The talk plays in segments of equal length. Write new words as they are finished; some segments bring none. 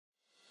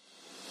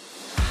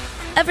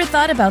Ever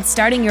thought about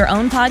starting your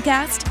own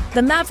podcast?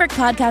 The Maverick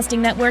Podcasting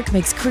Network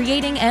makes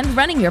creating and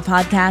running your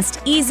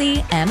podcast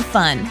easy and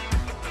fun.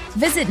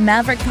 Visit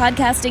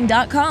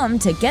maverickpodcasting.com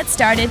to get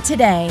started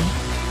today.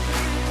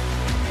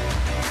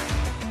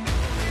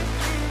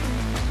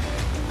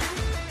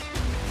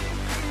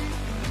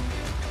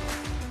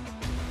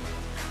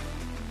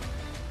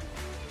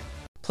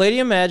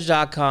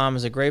 PalladiumEdge.com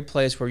is a great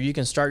place where you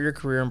can start your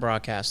career in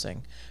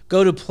broadcasting.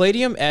 Go to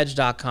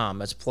PalladiumEdge.com.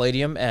 That's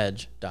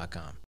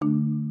PalladiumEdge.com.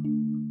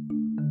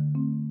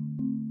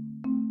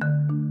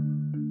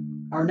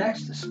 Our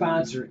next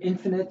sponsor,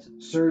 Infinite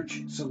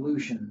Search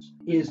Solutions,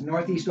 is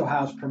Northeast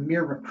Ohio's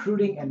premier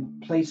recruiting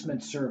and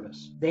placement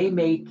service. They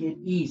make it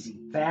easy,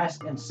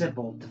 fast, and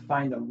simple to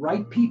find the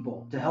right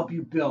people to help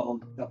you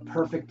build the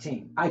perfect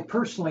team. I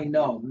personally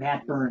know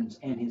Matt Burns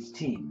and his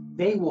team.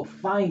 They will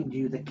find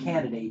you the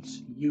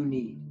candidates you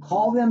need.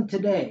 Call them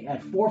today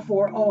at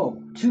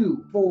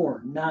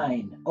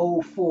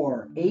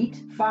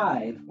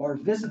 440-249-0485 or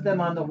visit them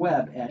on the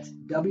web at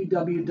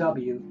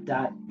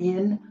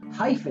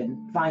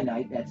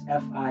www.in-finite, that's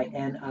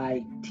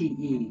FINITE.com.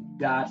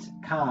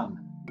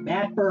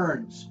 Matt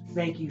Burns,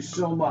 thank you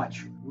so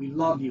much. We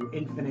love you,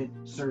 Infinite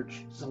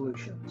Search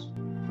Solutions.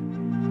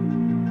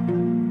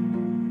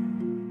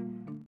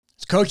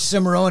 It's Coach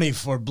Cimarroni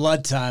for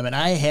Blood Time, and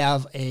I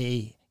have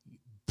a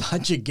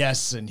bunch of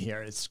guests in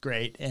here. It's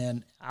great,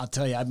 and I'll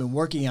tell you, I've been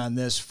working on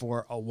this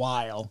for a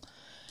while,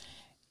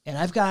 and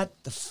I've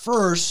got the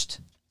first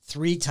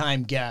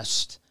three-time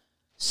guest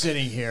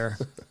sitting here,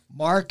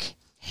 Mark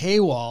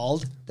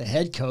Haywald, the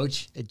head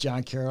coach at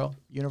John Carroll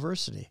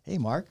University. Hey,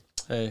 Mark.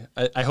 Hey,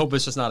 I hope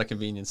it's just not a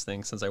convenience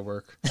thing since I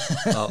work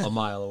a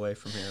mile away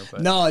from here.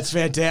 But no, it's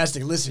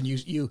fantastic. Listen,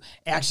 you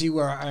actually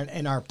were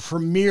in our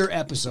premiere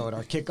episode,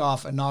 our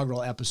kickoff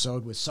inaugural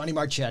episode with Sonny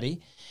Marchetti,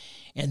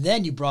 and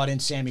then you brought in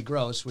Sammy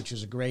Gross, which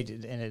was a great,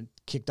 and it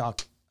kicked off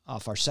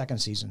our second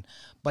season.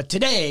 But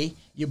today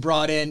you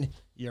brought in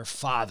your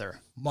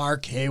father,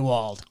 Mark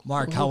Haywald.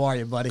 Mark, how are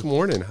you, buddy? Good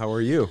morning. How are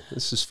you?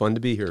 This is fun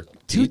to be here.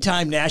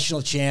 Two-time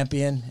national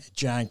champion at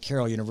John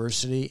Carroll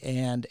University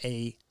and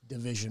a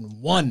Division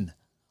I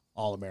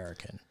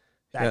All-American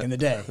back in the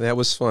day. That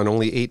was fun.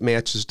 Only 8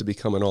 matches to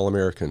become an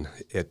All-American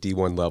at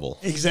D1 level.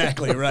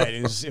 Exactly right.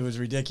 It was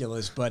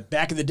ridiculous. But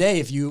back in the day,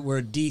 if you were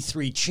a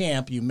D3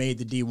 champ, you made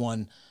the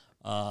D1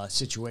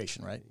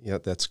 situation, right? Yeah,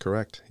 that's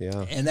correct.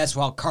 Yeah. And that's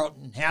why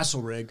Carlton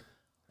Hasselrig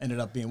ended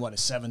up being, what, a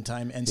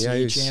 7-time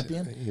NCAA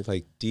champion? He's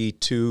like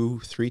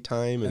D2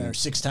 3-time. Or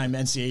 6-time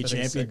NCAA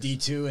champion,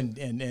 D2 and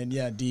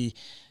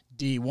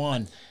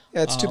D1.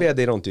 Yeah, it's too bad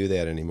they don't do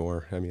that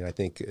anymore. I mean, I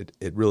think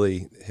it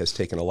really has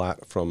taken a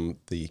lot from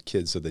the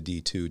kids of the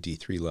D2,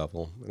 D3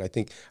 level. And I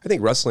think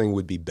wrestling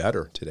would be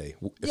better today.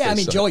 Yeah, I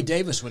mean, Joey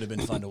Davis would have been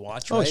fun to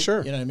watch, right? Oh,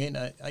 sure. You know what I mean?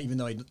 Even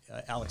though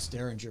Alex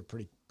Derringer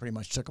pretty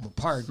much took him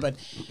apart. But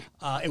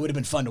it would have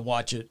been fun to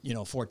watch it,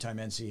 4-time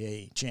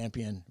NCAA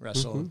champion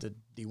wrestle at the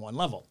D1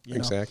 level.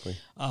 Exactly.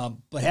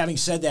 But having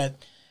said that,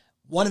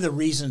 one of the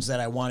reasons that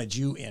I wanted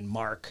you in,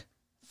 Mark,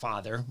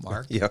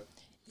 yeah,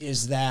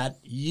 is that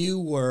you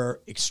were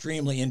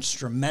extremely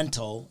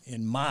instrumental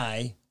in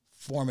my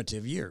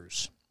formative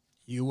years.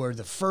 You were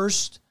the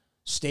first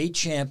state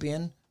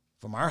champion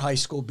from our high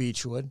school,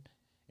 Beechwood,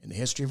 in the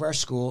history of our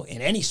school in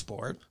any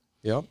sport.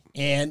 Yep.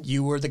 And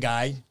you were the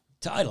guy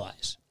to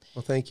idolize.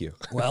 Well, thank you.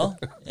 Well,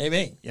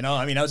 hey,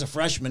 I was a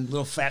freshman,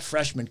 little fat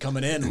freshman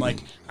coming in,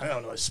 like, I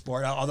don't know a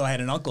sport, although I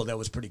had an uncle that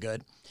was pretty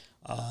good.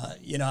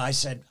 I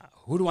said,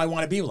 who do I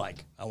want to be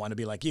like? I want to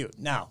be like you.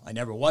 Now, I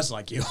never was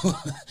like you,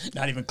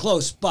 not even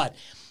close, but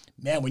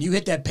man, when you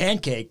hit that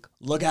pancake,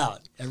 look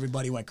out.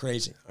 Everybody went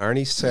crazy.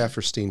 Arnie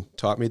Safferstein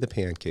taught me the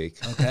pancake.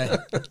 Okay.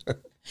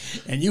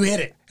 And you hit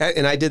it.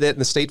 And I did that in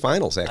the state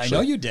finals, actually. I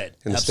know you did.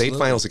 In the state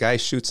finals, the guy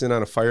shoots in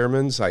on a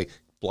fireman's, I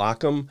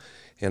block him,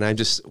 and I'm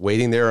just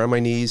waiting there on my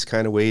knees,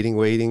 kind of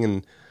waiting,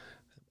 and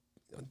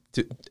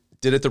did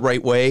it the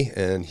right way,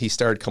 and he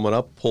started coming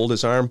up, pulled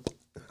his arm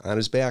on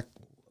his back,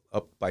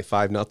 up by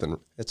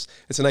 5-0. It's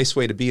a nice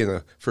way to be in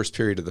the first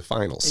period of the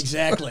finals.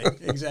 Exactly.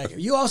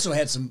 You also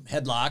had some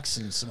headlocks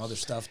and some other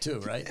stuff too,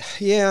 right?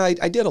 Yeah,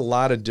 I did a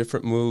lot of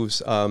different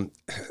moves.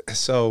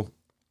 So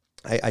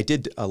I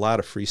did a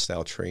lot of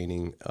freestyle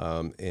training,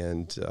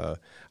 and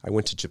I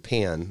went to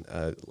Japan.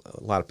 A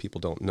lot of people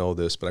don't know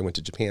this, but I went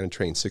to Japan and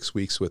trained 6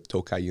 weeks with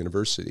Tokai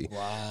University.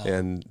 Wow.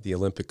 And the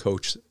Olympic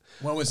coach.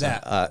 When was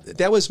that?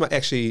 That was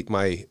after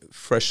my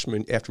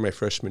freshman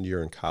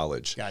year in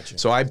college. Gotcha.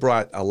 So I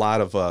brought a lot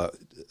of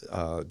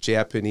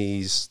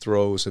Japanese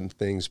throws and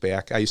things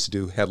back. I used to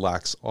do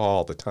headlocks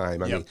all the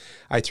time. I mean,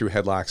 I threw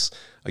headlocks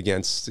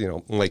against,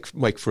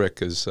 Mike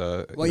Frick is.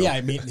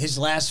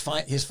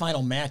 His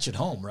final match at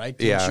home, right?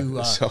 Didn't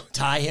you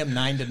tie him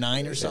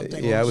 9-9 or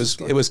something? Yeah,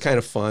 it was kind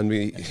of fun.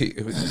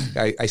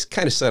 I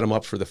kind of set him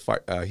up for the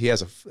fire. He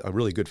has a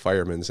really good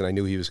fireman's, and I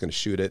knew he was going to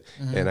shoot it,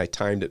 and I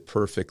timed it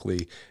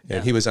perfectly.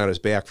 And he was on his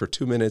back for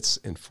 2 minutes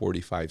and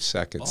 45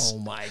 seconds. Oh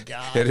my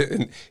God!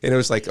 And it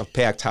was like a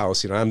packed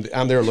house.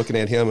 I'm there looking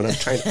at him, and I'm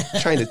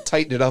trying to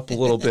tighten it up a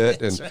little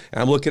bit, and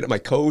I'm looking at my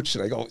coach,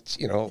 and I go,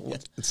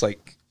 it's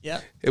like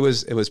Yeah. It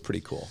was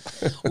pretty cool.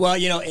 Well,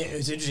 you know, it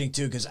was interesting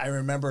too because I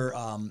remember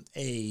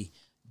a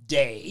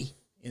day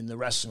in the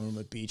wrestling room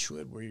at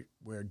Beechwood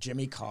where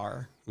Jimmy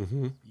Carr,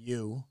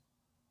 you,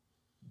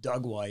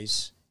 Doug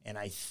Weiss, and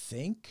I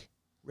think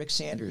Rick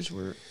Sanders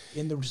were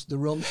in the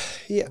room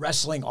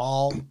wrestling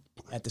all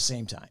at the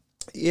same time.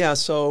 Yeah.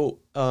 So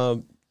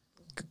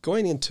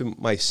going into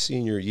my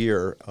senior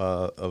year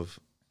of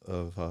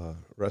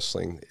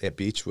wrestling at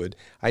Beechwood,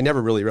 I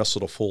never really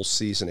wrestled a full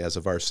season as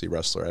a varsity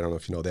wrestler. I don't know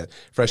if you know that.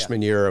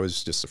 Freshman year, I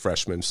was just a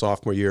freshman.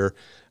 Sophomore year,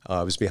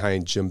 I was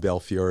behind Jim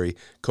Belfiore.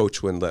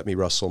 Coach wouldn't let me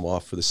wrestle him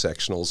off for the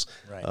sectionals,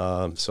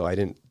 so I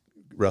didn't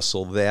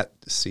wrestle that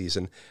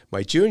season.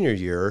 My junior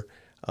year,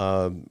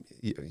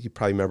 you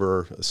probably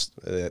remember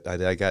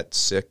that I got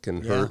sick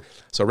and hurt.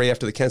 So right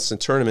after the Kenston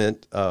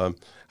tournament,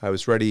 I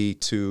was ready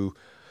to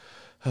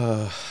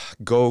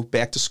go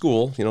back to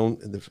school, you know,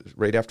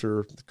 right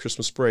after the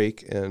Christmas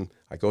break, and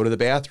I go to the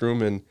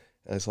bathroom, and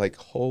I was like,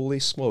 holy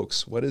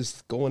smokes, what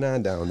is going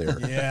on down there?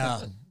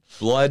 Yeah.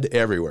 Blood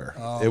everywhere.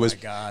 Oh, my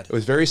God. It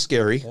was very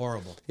scary.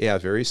 Horrible. Yeah,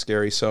 very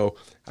scary. So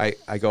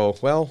I go,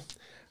 well,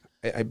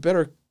 I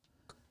better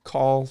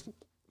call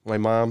my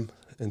mom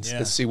and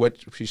see what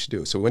she should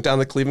do. So we went down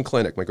to the Cleveland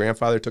Clinic. My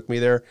grandfather took me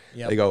there.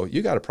 Yep. They go,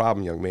 you got a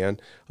problem, young man.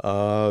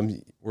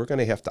 We're going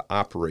to have to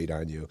operate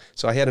on you.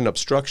 So I had an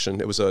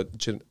obstruction. It was a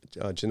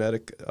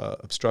genetic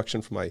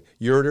obstruction from my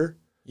ureter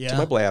to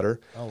my bladder.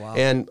 Oh, wow.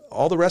 And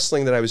all the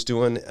wrestling that I was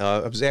doing, I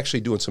was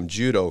actually doing some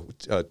judo,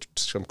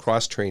 some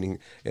cross training,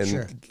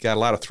 and got a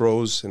lot of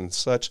throws and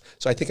such.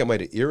 So I think I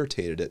might have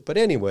irritated it. But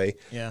anyway,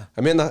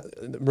 I'm in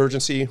the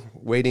emergency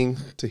waiting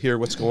to hear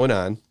what's going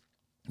on.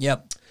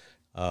 Yep.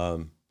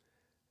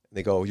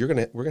 They go, we're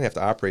gonna have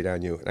to operate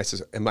on you. And I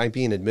says, am I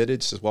being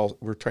admitted? She says, well,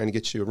 we're trying to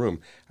get you a room.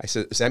 I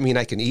said, does that mean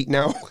I can eat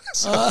now?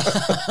 Because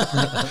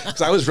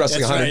I was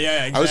wrestling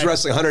I was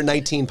wrestling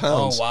 119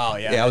 pounds. Oh wow,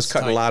 yeah. I was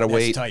cutting a lot of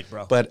weight. That's tight,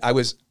 bro. But I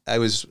was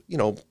you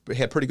know,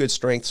 had pretty good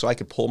strength, so I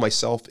could pull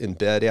myself in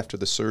bed after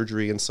the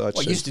surgery and such.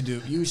 Well, you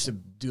used to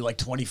do like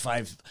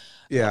 25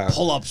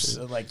 pull-ups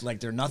like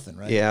they're nothing,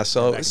 right? Yeah,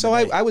 so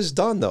I was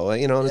done though,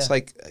 you know, and it's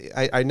like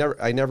I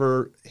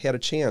never had a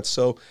chance.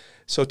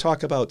 So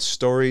talk about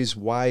stories.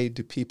 Why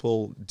do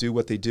people do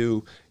what they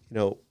do? You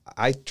know,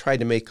 I tried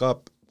to make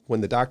up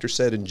when the doctor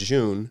said in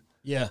June,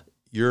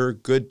 you're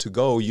good to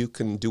go. You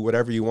can do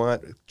whatever you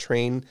want,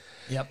 train.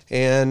 Yep.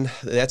 And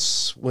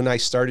that's when I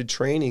started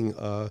training.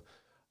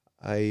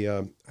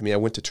 I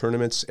went to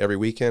tournaments every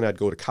weekend. I'd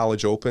go to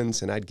college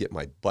opens and I'd get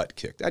my butt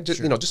kicked. I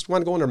just just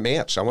want to go in a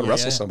match. I want to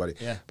wrestle somebody.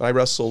 Yeah. But I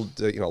wrestled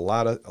a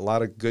lot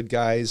of good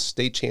guys,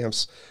 state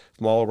champs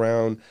from all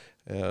around,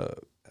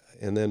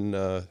 and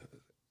then.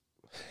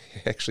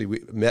 Actually,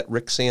 we met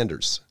Rick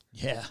Sanders.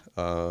 Yeah.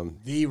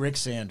 The Rick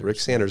Sanders. Rick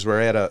Sanders. We're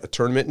at a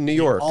tournament in New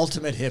York.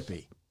 Ultimate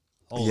hippie.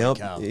 Holy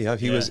cow. Yeah,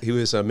 he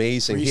was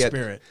amazing. Free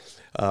spirit.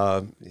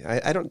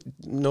 I don't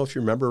know if you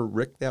remember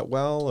Rick that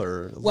well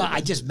or. Well, I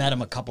just met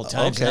him a couple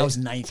times. Okay. And I was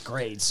 9th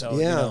grade, so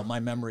you know,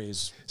 my memory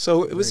is.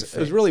 So it was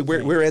really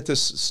weird. We were at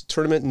this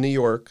tournament in New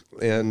York,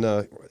 and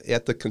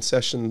at the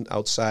concession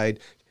outside,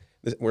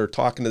 we're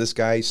talking to this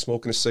guy,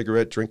 smoking a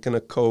cigarette, drinking a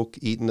Coke,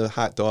 eating a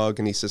hot dog,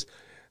 and he says.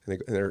 And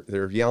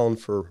they're yelling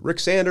for Rick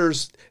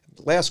Sanders,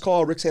 last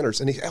call, Rick Sanders.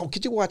 And he,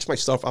 could you watch my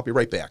stuff? I'll be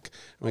right back.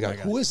 And we go,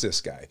 who is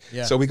this guy?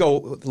 Yeah. So we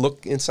go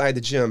look inside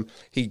the gym.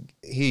 He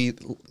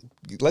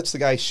lets the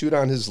guy shoot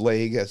on his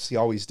leg, as he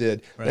always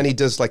did. Right. Then he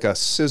does like a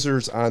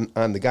scissors on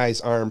the guy's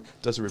arm,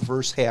 does a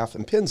reverse half,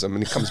 and pins him.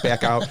 And he comes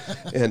back out.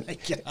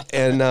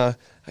 And I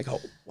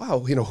go,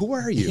 wow, you know, who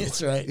are you?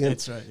 That's right.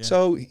 That's right. Yeah.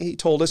 So he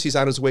told us he's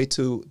on his way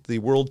to the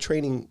World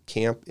Training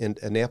Camp in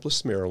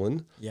Annapolis,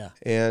 Maryland. Yeah.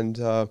 And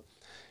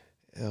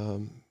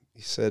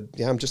he said,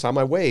 yeah, I'm just on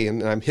my way,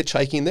 and I'm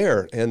hitchhiking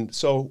there. And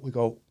so we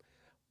go,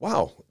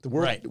 wow, the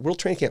World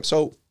Training Camp.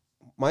 So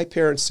my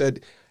parents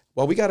said,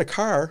 well, we got a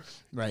car.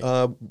 Right.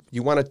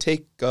 You want to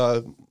take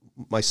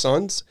my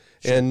sons,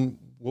 and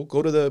we'll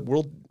go to the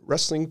World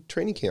Wrestling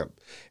Training Camp.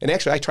 And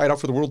actually, I tried out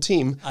for the World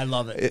Team. I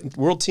love it.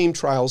 World Team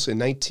trials in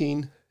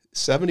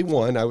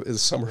 1971. The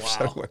summer of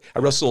 71. I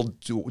wrestled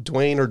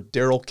Dwayne or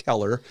Daryl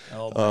Keller.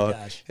 Oh, my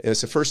gosh. It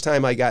was the first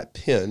time I got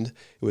pinned.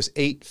 It was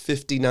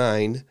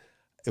 8:59.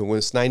 It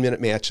was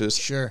 9-minute matches.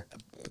 Sure.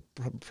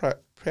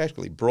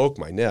 Practically broke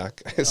my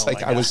neck. It's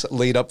I was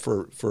laid up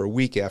for a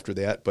week after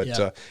that. But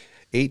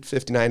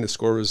 8:59, the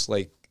score was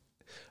like,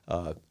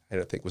 I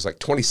don't think it was like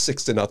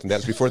 26-0. That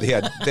was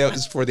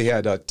before they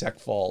had Tech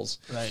Falls.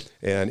 Right.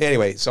 And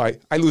anyway, so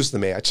I lose the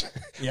match.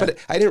 Yeah. But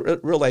I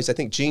didn't realize, I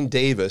think Gene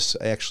Davis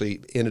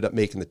actually ended up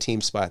making the team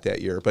spot that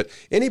year. But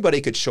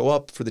anybody could show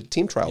up for the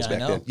team trials back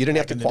then. You didn't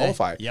have to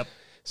qualify. Yep.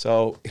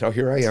 So, you know,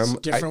 here I am. It's a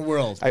different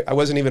world. I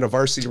wasn't even a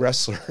varsity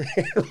wrestler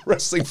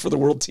wrestling for the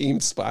world team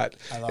spot.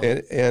 I love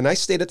it. And I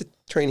stayed at the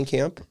training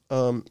camp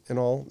and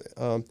all.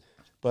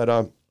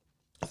 But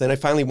then I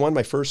finally won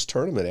my first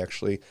tournament,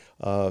 actually,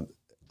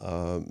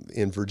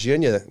 in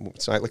Virginia.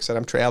 So, like I said,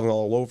 I'm traveling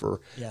all over.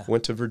 Yeah.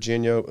 Went to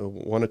Virginia,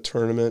 won a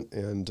tournament,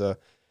 and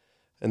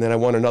And then I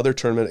won another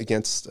tournament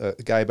against a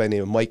guy by the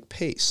name of Mike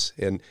Pace,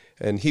 and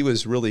he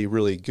was really,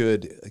 really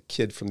good, a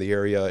kid from the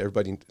area.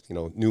 Everybody,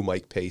 knew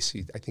Mike Pace.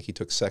 I think he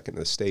took second in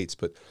the States,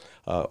 but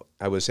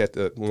I was at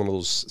one of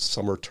those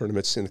summer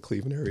tournaments in the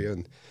Cleveland area,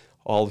 and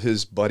all of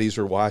his buddies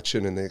were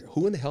watching, and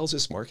who in the hell is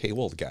this Mark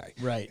Haywold guy?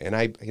 Right. And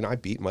I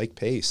beat Mike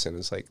Pace, and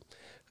it's like,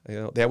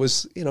 that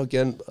was,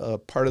 again,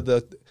 part of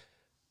the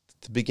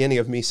beginning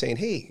of me saying,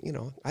 hey,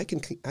 I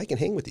can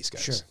hang with these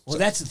guys. Sure. Well,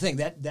 that's the thing.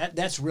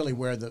 That's really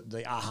where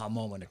the aha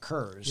moment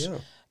occurs. Yeah.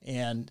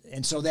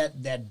 And so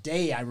that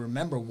day, I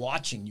remember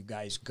watching you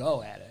guys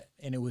go at it,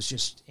 and it was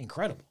just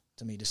incredible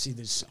to me to see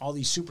all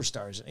these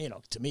superstars.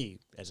 To me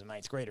as a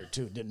ninth grader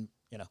too,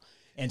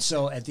 And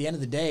so at the end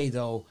of the day,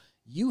 though,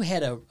 you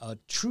had a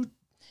true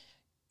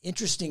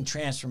interesting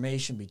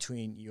transformation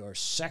between your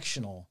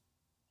sectional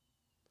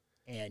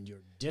and your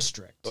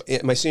district.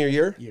 My senior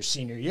year? Your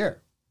senior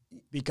year.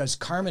 Because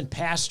Carmen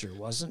Pastor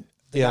wasn't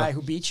the Yeah. guy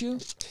who beat you?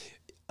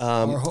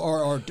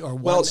 Or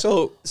Well,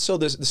 so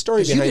the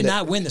story you behind did it,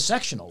 not win the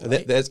sectional,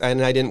 right?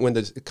 and I didn't win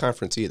the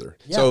conference either.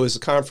 Yeah. So it was a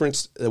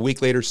conference, a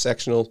week later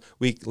sectional,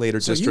 week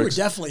later So districts.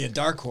 you were definitely a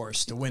dark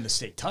horse to win the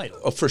state title.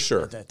 Oh, for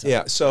sure. at that time.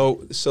 Yeah.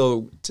 So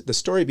the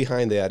story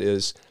behind that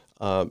is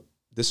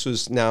this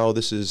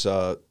is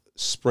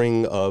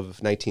spring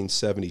of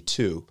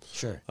 1972.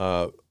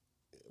 Sure.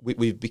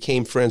 We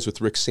became friends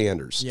with Rick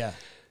Sanders. Yeah.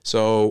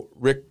 So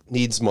Rick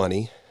needs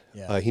money.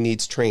 Yeah. He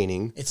needs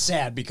training. It's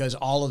sad because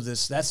all of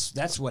this,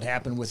 that's what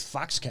happened with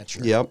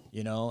Foxcatcher. Yep.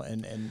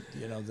 And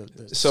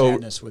the So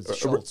sadness with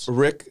Schultz.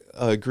 Rick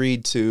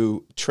agreed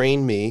to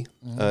train me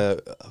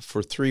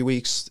for 3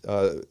 weeks,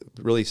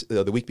 really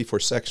the week before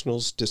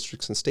sectionals,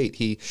 districts, and state.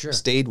 He Sure.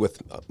 stayed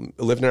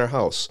lived in our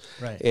house.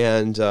 Right.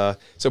 And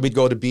so we'd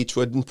go to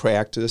Beechwood and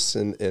practice,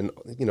 and it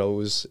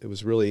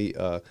was really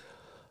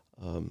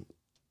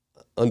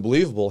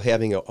unbelievable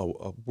having a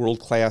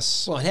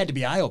world-class... Well, it had to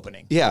be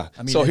eye-opening. Yeah.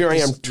 I mean, so here I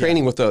am yeah.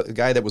 training with a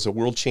guy that was a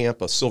world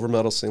champ, a silver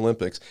medalist in the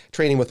Olympics,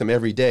 training with him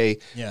every day.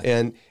 Yeah.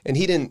 And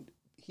he didn't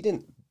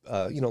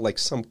like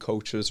some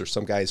coaches or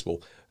some guys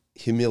will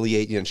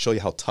humiliate you and show you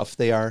how tough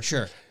they are.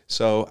 Sure.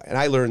 So, and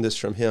I learned this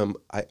from him.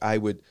 I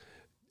would,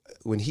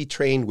 when he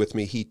trained with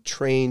me, he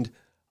trained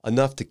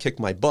enough to kick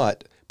my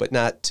butt, but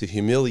not to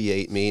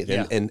humiliate me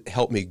and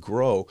help me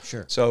grow.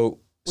 Sure. So,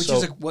 Which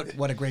is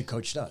what a great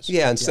coach does.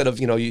 yeah, instead of,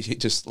 you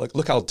just like,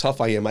 look how tough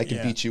I am. I can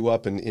Yeah. beat you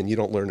up and you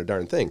don't learn a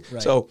darn thing.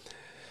 Right.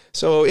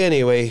 So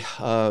anyway,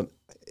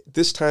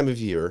 this time of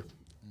year,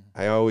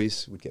 I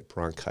always would get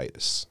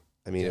bronchitis.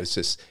 I mean, it was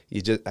just,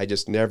 I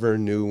just never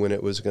knew when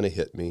it was going to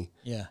hit me.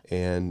 Yeah.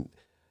 And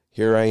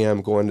here I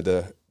am going to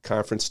the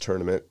conference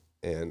tournament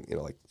and,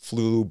 like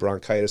flu,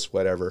 bronchitis,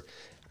 whatever.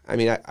 I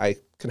mean, I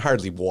can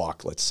hardly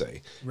walk, let's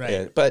say.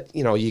 Right. But,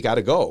 you got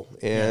to go.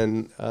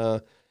 And,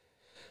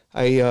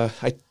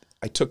 I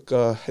took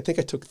I think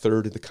I took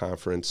third in the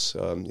conference.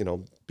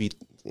 Beat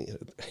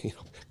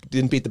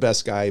didn't beat the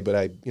best guy, but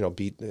I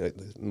beat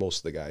most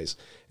of the guys.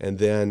 And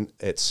then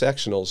at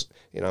sectionals,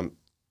 I'm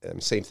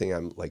same thing.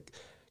 I'm like,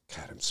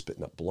 God, I'm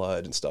spitting up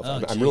blood and stuff.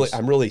 Oh,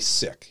 I'm really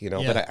sick,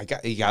 Yeah.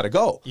 But you got to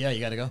go. Yeah, you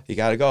got to go. You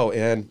got to go.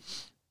 And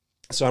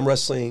so I'm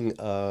wrestling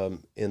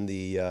in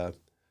the.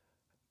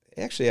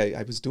 Actually,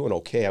 I was doing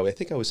okay. I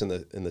think I was in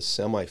the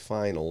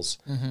semifinals,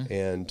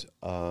 and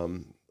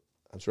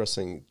I was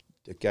wrestling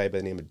a guy by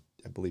the name of,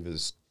 I believe it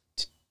was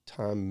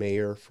Tom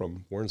Mayer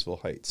from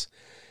Warrensville Heights.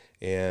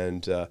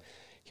 And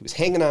he was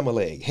hanging on my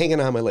leg.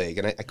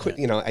 And I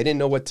couldn't, I didn't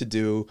know what to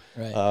do.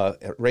 Right.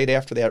 Right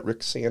after that,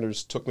 Rick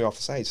Sanders took me off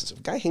the side. He says, if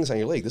a guy hangs on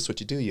your leg, this is what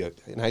you do.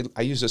 And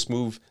I use this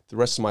move the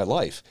rest of my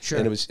life. Sure.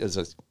 And it was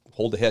a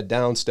hold the head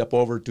down, step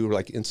over, do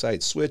like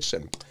inside switch,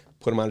 and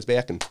put him on his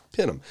back and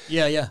pin him.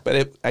 Yeah, yeah.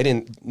 But I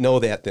didn't know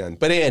that then.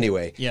 But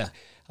anyway. Yeah.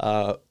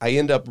 I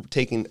ended up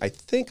I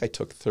think I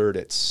took third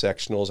at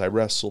sectionals. I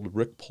wrestled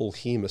Rick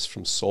Polhemus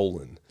from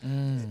Solon,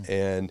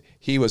 and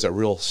he was a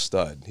real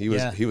stud. He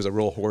was a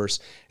real horse,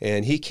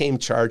 and he came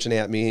charging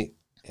at me,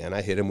 and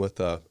I hit him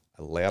with a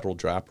lateral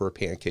drop or a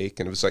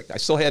pancake, and it was like I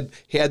still had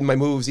my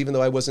moves, even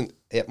though I wasn't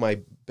at my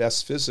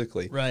best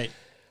physically. Right.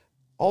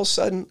 All of a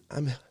sudden,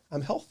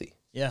 I'm healthy.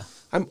 Yeah.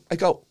 I'm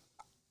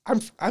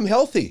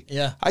healthy.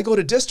 Yeah. I go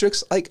to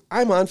districts like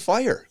I'm on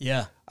fire.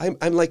 Yeah.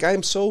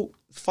 I'm so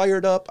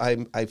fired up.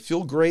 I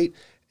feel great.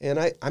 And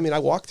I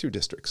walked through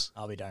districts.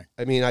 I'll be darned.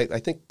 I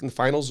think in the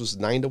finals was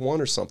 9-1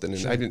 or something. And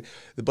Sure.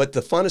 But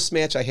the funnest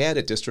match I had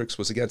at districts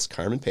was against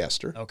Carmen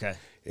Pastor. Okay.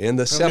 In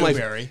the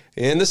Newberry.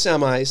 in the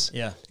semis.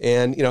 Yeah.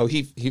 And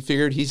he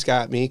figured he's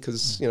got me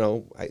because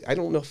I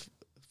don't know if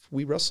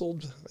we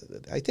wrestled.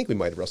 I think we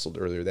might have wrestled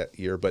earlier that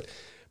year. But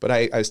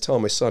I was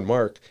telling my son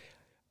Mark,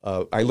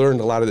 I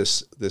learned a lot of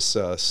this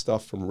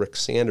stuff from Rick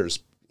Sanders.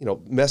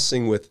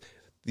 Messing with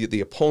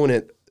the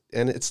opponent.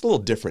 And it's a little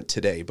different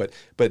today, but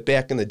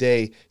back in the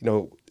day,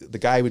 the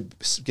guy would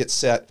get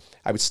set.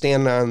 I would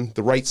stand on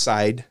the right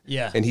side,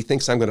 and he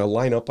thinks I'm going to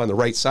line up on the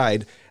right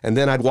side, and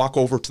then I'd walk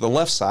over to the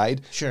left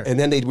side, Sure. and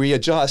then they'd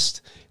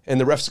readjust,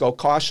 and the refs go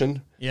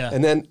caution, Yeah.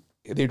 and then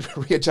they'd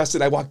readjust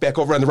it. I walk back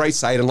over on the right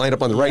side and line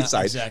up on the right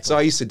side. Exactly. So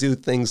I used to do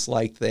things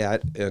like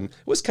that, and it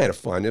was kind of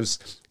fun. It was,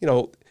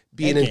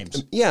 being Head in,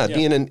 games.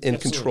 being in Absolutely.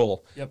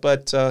 control. Yep.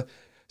 But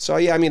so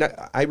yeah, I mean,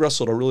 I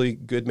wrestled a really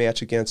good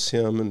match against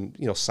him,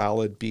 and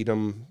solid, beat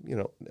him.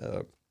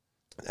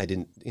 I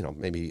didn't,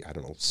 maybe, I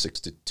don't know,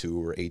 6-2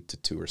 or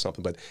 8-2 or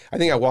something. But I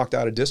think I walked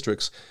out of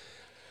districts.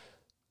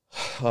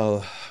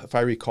 If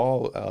I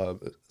recall,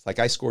 like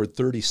I scored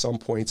 30-some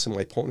points, and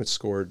my opponent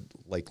scored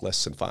like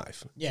less than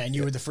 5. Yeah, and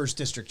you were the first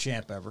district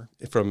champ ever.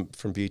 From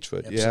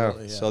Beechwood.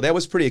 Absolutely, yeah. So that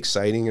was pretty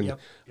exciting, and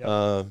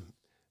Yep.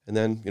 and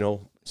then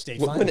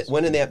State finals.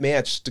 winning that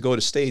match to go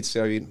to states.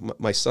 I mean,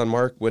 my son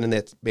Mark winning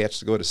that match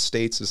to go to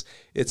states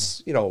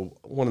it's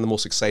one of the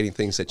most exciting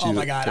things that you. Oh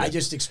my God! I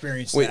just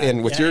experienced With- that,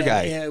 and with your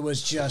guy. it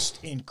was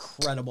just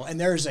incredible. And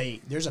there's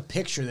a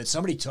picture that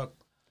somebody took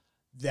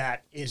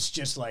that is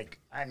just like,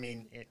 I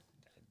mean,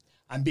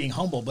 I'm being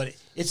humble, but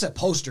it's a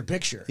poster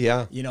picture.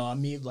 Yeah. I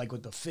mean, like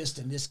with the fist,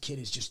 and this kid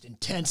is just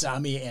intense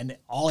on me, and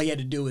all he had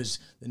to do is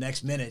the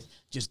next minute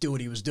just do what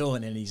he was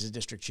doing, and he's a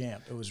district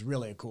champ. It was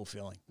really a cool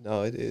feeling.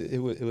 No, it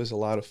was a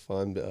lot of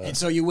fun. And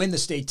so you win the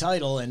state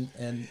title, and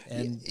Yeah,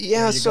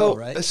 there you so go,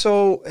 right?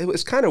 so it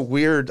was kind of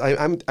weird. I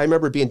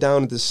remember being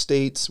down in the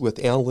States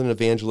with Alan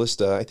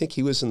Evangelista. I think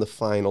he was in the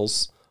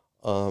finals,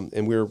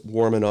 and we were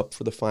warming up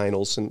for the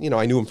finals. And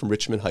I knew him from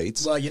Richmond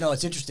Heights. Well,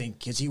 it's interesting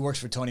because he works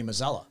for Tony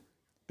Mazzella.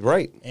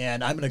 Right.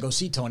 And I'm going to go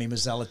see Tony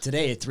Mazzella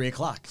today at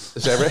 3:00.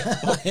 Is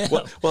that right?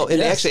 well, and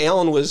Yes. actually,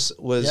 Alan was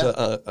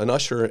Yeah. an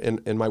usher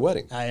in my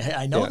wedding.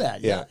 I know Yeah,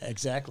 that. yeah. Yeah,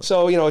 exactly.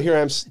 So here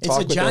I'm It's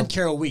talking a with John him.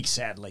 Carroll week,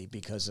 sadly,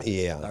 because of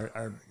Yeah.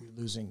 our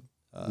losing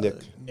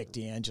Nick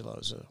D'Angelo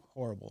is a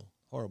horrible,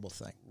 horrible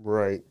thing.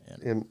 Right.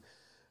 And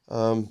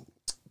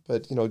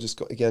but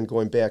just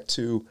going back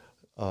to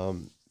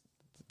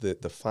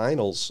the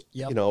finals.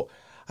 Yep.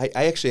 I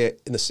actually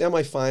in the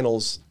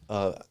semifinals.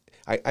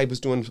 I was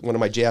doing one of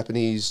my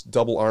Japanese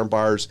double arm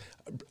bars,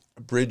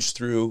 bridge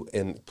through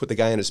and put the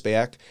guy on his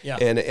back. Yeah.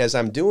 And as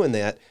I'm doing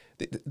that,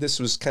 this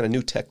was kind of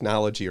new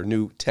technology or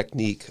new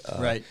technique.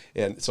 Right.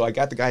 And so I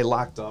got the guy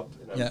locked up.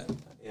 Yeah.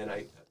 And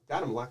I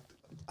got him locked.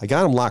 I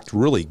got him locked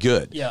really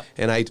good. Yeah.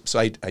 And I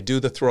do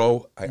the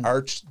throw. I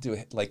arch, do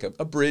like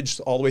a bridge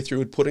all the way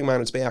through, putting him on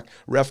his back.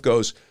 Ref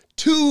goes,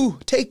 2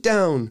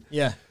 takedown,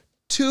 Yeah.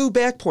 2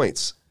 back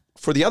points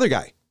for the other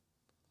guy.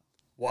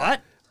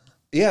 What?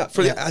 Yeah,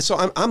 so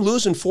I'm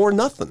losing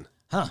 4-0.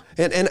 Huh.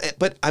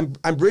 But I'm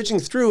bridging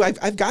through.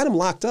 I've got him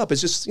locked up.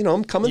 It's just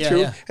I'm coming Yeah, through,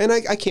 yeah. and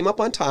I came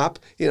up on top.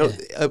 It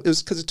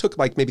was because it took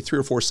like maybe 3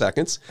 or 4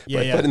 seconds. Yeah,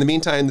 right? yeah. But in the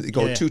meantime, they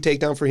go Yeah, yeah. 2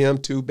 takedown for him,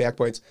 2 back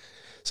points.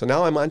 So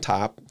now I'm on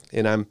top,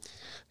 and I'm,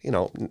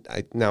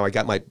 now I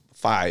got my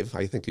 5.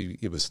 I think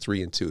it was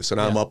 3-2. So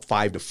now I'm up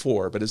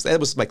 5-4. But that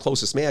was my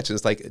closest match, and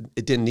it's like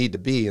it didn't need to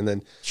be. And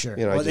then Sure.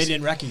 I Well, they just-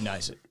 didn't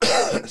recognize it.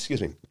 excuse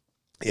me.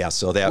 Yeah.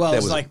 So that Well, that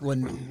it's was like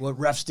when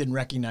refs didn't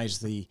recognize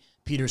the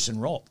Peterson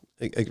roll.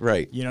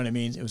 right. You know what I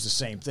mean? It was the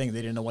same thing.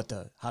 They didn't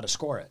know how to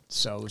score it.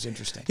 So it was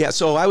interesting. Yeah,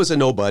 so I was a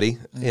nobody,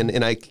 Mm-hmm.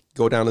 and I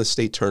go down to the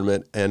state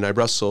tournament, and I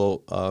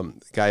wrestle a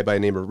guy by the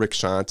name of Rick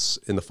Shantz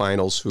in the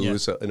finals, who Yeah.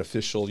 was an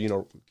official,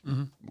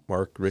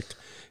 Mark, Rick.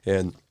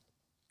 And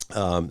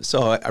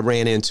so I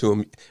ran into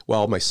him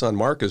while my son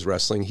Mark is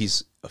wrestling.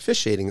 He's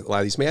officiating a lot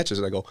of these matches,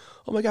 and I go,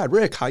 "Oh my God,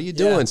 Rick, how you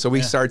doing?" Yeah, So we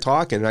yeah. started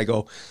talking, and I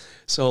go,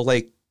 "So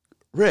like,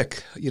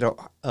 Rick,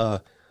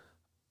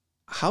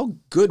 how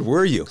good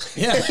were you?"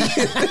 Yeah.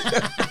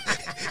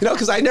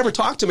 Because I never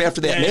talked to him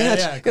after that Yeah, yeah, match.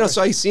 yeah, of course.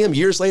 So I see him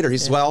years later. He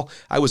says, "Well,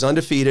 I was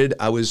undefeated.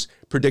 I was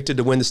predicted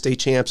to win the state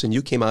champs, and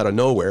you came out of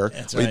nowhere.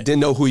 That's We right.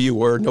 didn't know who you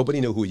were.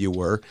 Nobody knew who you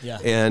were." Yeah.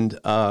 And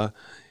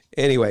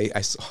anyway,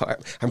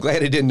 I'm glad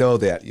I didn't know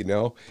that.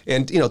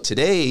 And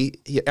today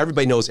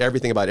everybody knows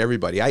everything about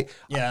everybody.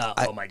 Yeah.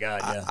 Oh my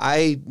God. Yeah.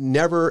 I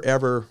never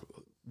ever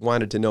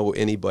wanted to know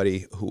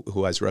anybody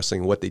who I was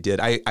wrestling and what they did.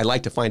 I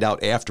like to find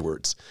out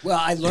afterwards. Well,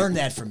 I learned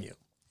that from you,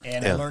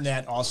 and I Yeah. learned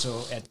that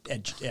also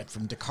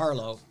from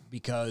DeCarlo,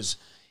 because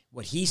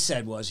what he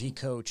said was he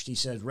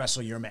said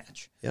wrestle your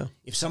match. Yeah.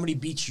 If somebody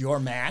beats your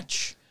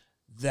match,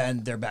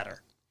 then they're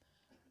better.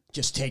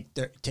 Just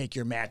take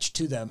your match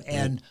to them.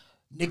 And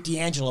Nick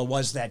D'Angelo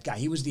was that guy.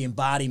 He was the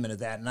embodiment of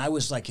that, and I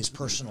was like his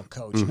personal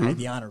coach. And I had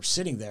the honor of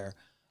sitting there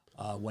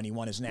when he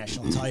won his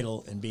national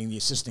title and being the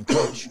assistant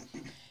coach.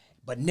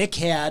 But Nick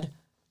had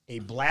a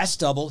blast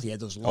double. He had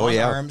those long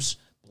yeah. arms,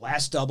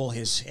 blast double,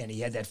 and he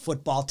had that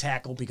football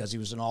tackle because he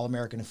was an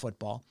All-American in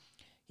football.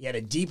 He had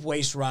a deep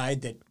waist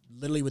ride that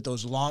literally with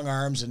those long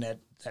arms and that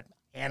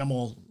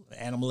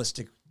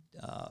animalistic,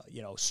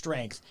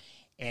 strength,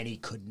 and he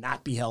could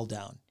not be held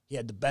down. He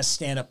had the best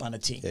stand-up on the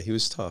team. Yeah, he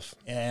was tough.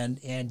 And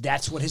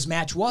that's what his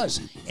match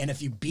was. And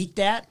if you beat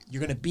that,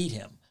 you're going to beat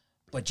him.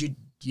 But you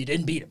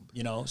didn't beat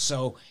him,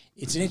 So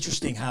it's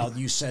interesting how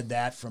you said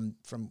that from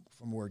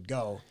word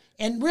go.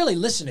 And really,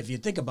 listen, if you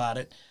think about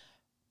it,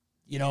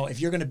 if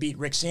you're going to beat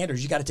Rick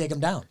Sanders, you got to take him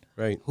down.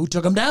 Right. Who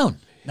took him down?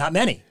 Not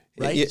many,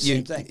 right?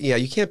 Same thing. Yeah,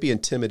 you can't be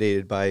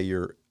intimidated by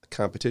your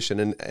competition.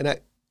 And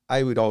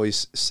I would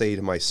always say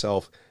to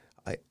myself,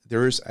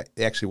 there is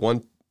actually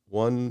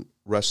one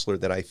wrestler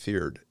that I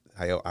feared.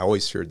 I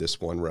always feared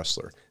this one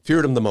wrestler.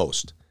 Feared him the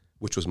most,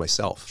 which was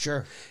myself.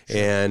 Sure.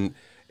 And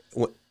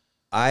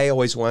I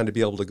always wanted to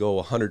be able to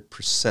go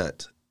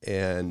 100%.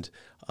 And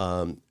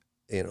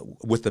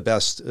with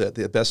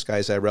the best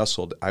guys I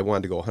wrestled, I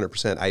wanted to go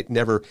 100%. I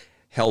never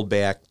held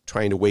back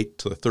trying to wait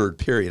till the third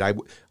period.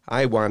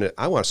 I want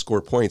to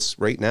score points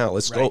right now.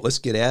 Let's go. Let's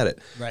get at it.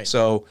 Right.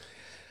 So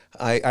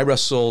I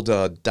wrestled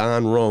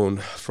Don Roan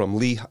from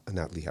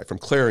from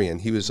Clarion.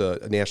 He was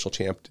a national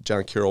champ.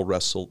 John Carroll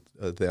wrestled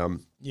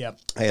them. Yep.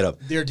 I had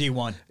They're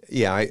D1.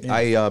 Yeah,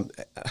 I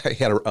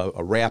had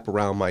a wrap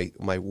around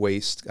my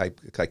waist. I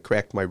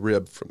cracked my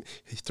rib from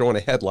throwing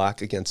a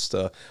headlock against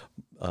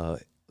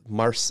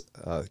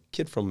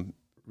kid from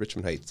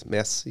Richmond Heights,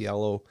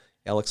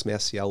 Alex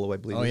Masiello, I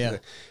believe. Oh, yeah.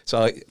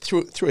 So I threw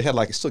a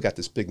headlock. I still got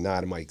this big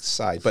knot on my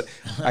side, but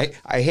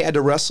I had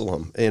to wrestle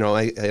him.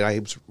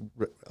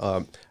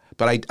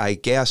 But I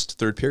gassed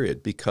third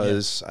period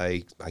because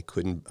I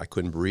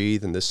couldn't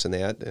breathe and this and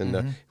that.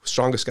 And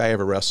strongest guy I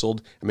ever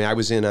wrestled. I mean, I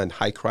was in on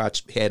high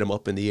crotch, had him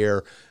up in the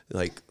air,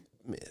 like,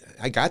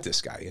 I got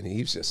this guy, and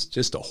he was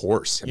just a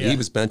horse. I mean, he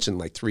was benching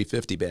like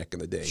 350 back in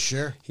the day.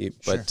 Sure.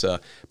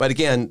 But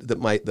again,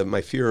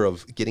 my fear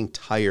of getting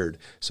tired.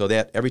 So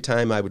that every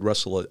time I would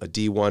wrestle a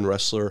D1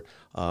 wrestler,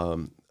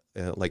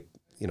 like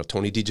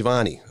Tony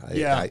DiGiovanni.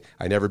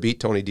 I never beat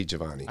Tony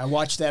DiGiovanni. I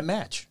watched that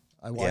match.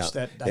 I watched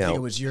that. I think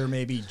it was your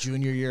maybe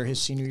junior year,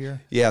 his senior year.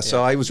 Yeah.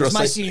 So I was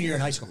wrestling. It was my senior year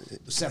in high school,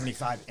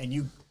 75, and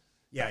you.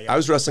 Yeah. I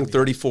was wrestling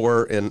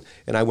 34, and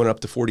I went up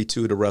to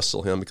 42 to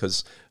wrestle him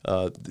because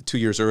 2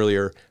 years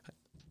earlier,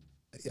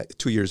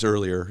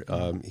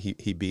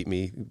 he beat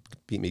me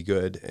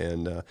good,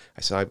 and I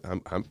said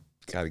I'm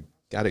gotta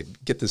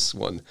get this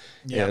one,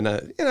 and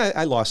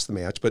I lost the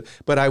match,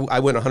 but I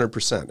went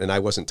 100%, and I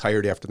wasn't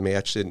tired after the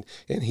match, and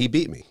he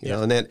beat me, you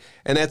know, and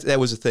that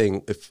was the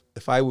thing.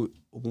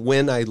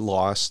 When I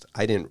lost,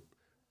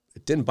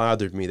 it didn't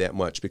bother me that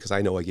much because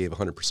I know I gave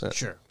 100%.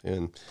 Sure.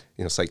 And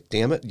it's like,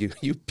 damn it, you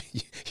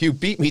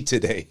beat me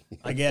today.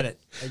 I get it.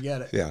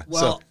 Yeah.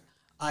 Well,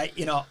 I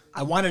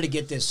wanted to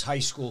get this high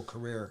school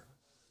career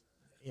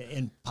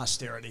in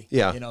posterity.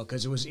 Yeah.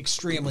 Because it was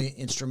extremely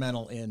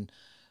instrumental in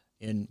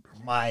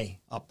my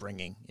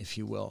upbringing, if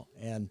you will.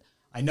 And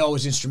I know it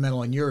was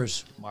instrumental in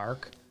yours,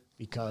 Mark,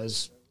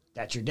 because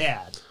that's your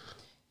dad.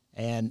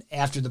 And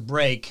after the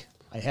break,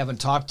 I haven't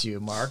talked to you,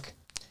 Mark.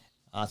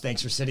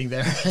 Thanks for sitting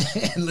there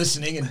and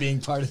listening and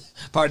being part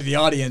of the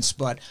audience.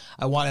 But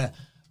I want to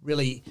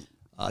really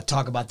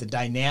talk about the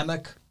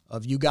dynamic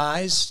of you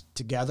guys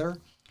together,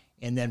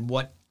 and then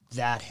what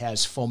that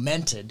has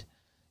fomented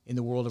in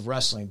the world of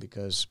wrestling,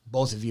 because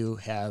both of you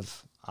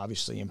have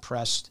obviously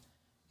impressed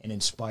and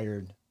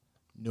inspired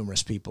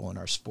numerous people in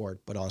our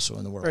sport, but also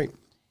in the world. Right.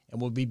 And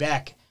we'll be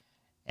back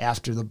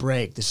after the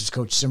break. This is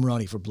Coach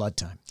Cimoroni for Blood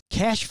Time.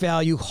 Cash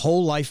value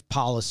whole life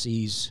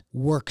policies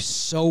work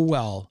so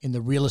well in the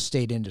real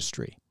estate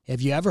industry.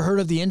 Have you ever heard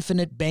of the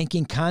infinite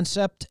banking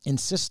concept and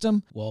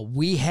system? Well,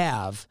 we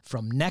have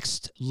from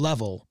Next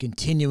Level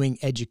Continuing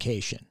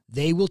Education.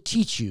 They will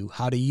teach you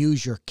how to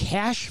use your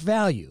cash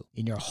value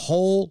in your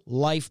whole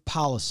life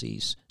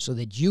policies so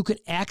that you can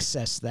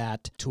access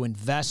that to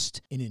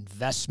invest in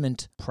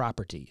investment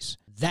properties.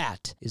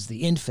 That is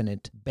the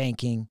infinite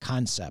banking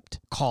concept.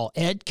 Call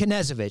Ed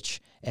Knezevich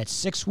at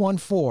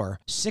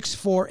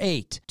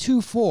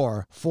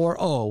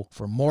 614-648-2440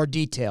 for more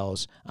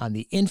details on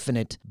the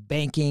infinite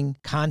banking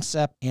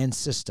concept and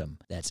system.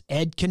 That's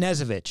Ed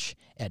Knezevich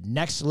at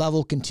Next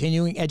Level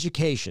Continuing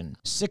Education,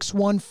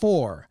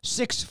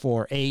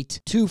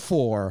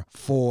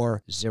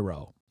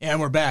 614-648-2440.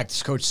 And we're back. This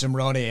is Coach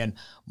Cimoroni and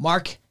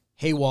Mark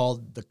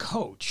Haywald, the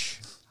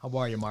coach. How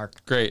are you,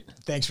 Mark? Great.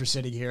 Thanks for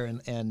sitting here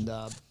and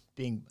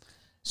being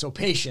so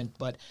patient.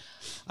 But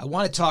I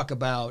want to talk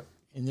about,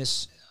 in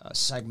this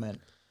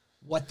segment,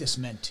 what this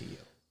meant to you.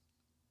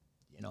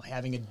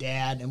 Having a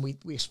dad, and we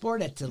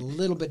explored it a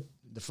little bit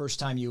the first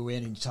time you were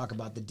in, and you talk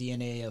about the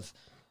DNA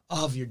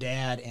of your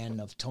dad and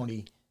of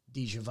Tony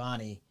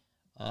DiGiovanni,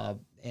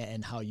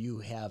 and how you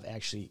have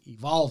actually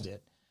evolved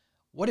it.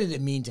 What did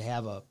it mean to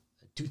have a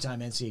two-time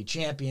NCAA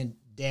champion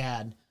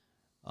dad,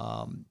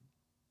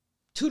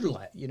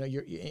 tutelage,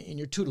 in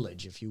your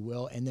tutelage, if you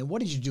will, and then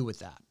what did you do with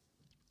that?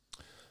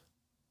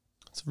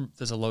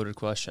 That's a loaded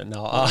question.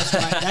 No,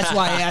 that's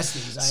why I asked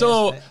these.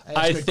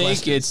 I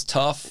think it's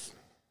tough.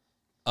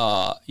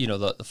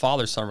 The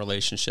father-son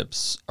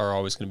relationships are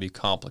always going to be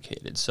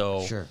complicated.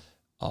 So, sure.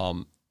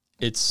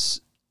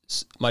 It's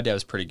my dad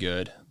was pretty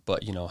good,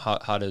 but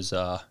how does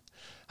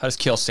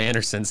Cael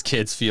Sanderson's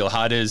kids feel?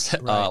 How does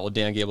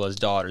Dan Gable has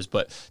daughters,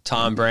 but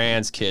Tom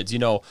Brand's kids?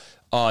 To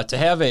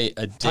have a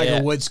dad,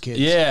 Tiger Woods kids.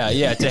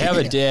 Yeah. To have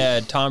a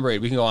dad, Tom Brady.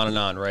 We can go on and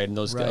on, right? And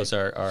those guys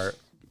are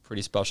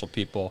pretty special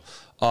people.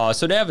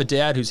 So to have a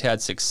dad who's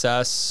had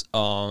success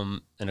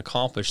and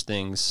accomplished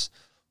things,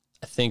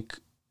 I think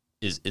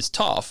is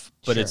tough,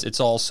 but sure. it's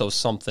also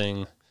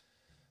something,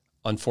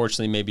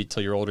 unfortunately, maybe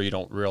till you're older, you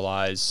don't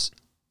realize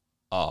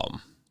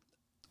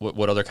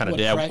what other kind of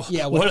dad?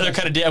 Yeah, what other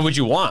kind of dad would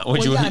you want?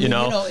 Would you, you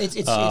know?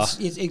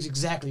 It's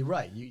exactly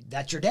right.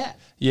 That's your dad.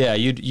 Yeah,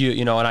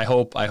 you know, and I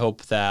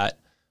hope that,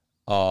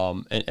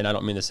 and I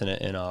don't mean this in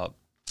a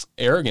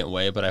arrogant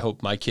way, but I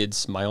hope my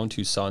own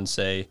two sons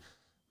say,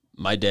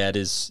 my dad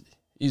he's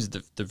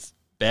the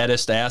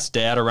baddest ass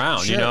dad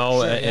around, sure, you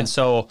know, sure, and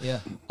so,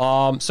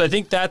 so I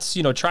think that's,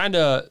 you know, trying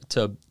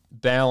to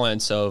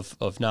balance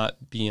of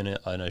not being in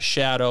a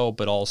shadow,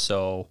 but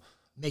also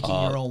making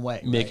your own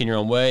way, your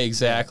own way,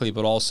 exactly,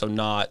 but also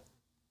not,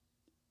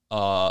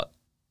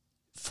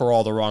 for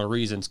all the wrong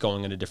reasons,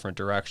 going in a different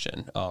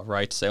direction,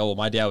 right? To say, oh, well,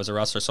 my dad was a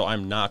wrestler, so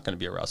I'm not going to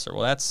be a wrestler.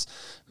 Well,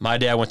 my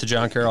dad went to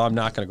John Carroll. I'm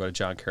not going to go to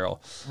John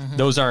Carroll. Mm-hmm.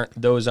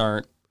 Those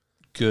aren't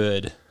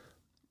good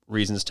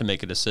reasons to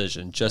make a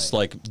decision. Just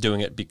like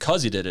doing it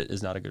because he did it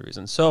is not a good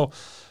reason. So,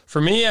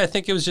 for me, I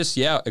think it was just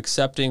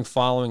accepting,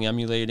 following,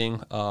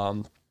 emulating,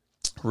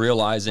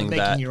 realizing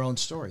making your own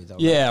story, though.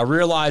 Yeah, right?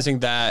 Realizing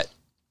that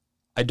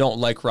I don't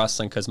like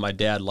wrestling because my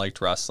dad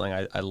liked wrestling.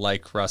 I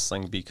like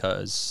wrestling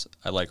because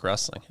I like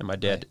wrestling, and my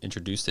dad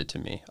introduced it to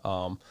me.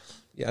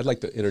 Yeah, I'd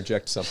like to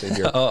interject something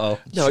here. No,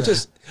 sure.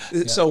 Just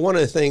so one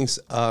of the things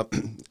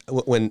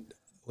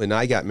when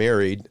I got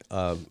married,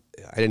 I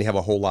didn't have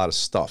a whole lot of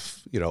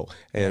stuff, you know,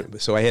 and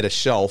so I had a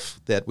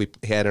shelf that we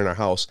had in our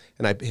house,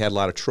 and I had a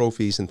lot of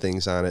trophies and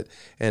things on it.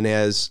 And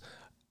as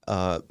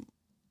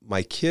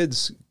my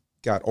kids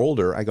got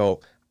older, I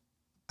go,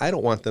 I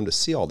don't want them to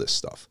see all this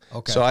stuff.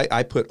 Okay. So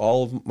I put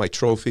all of my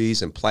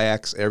trophies and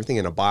plaques, everything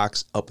in a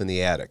box up in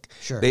the attic.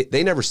 Sure.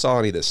 They never saw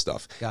any of this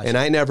stuff. Gotcha. And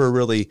I never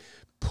really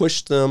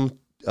pushed them,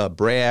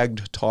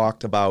 bragged,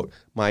 talked about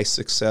my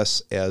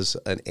success as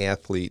an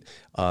athlete.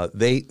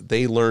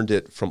 They learned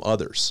it from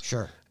others.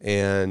 Sure.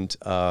 And,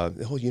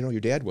 you know,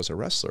 your dad was a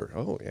wrestler.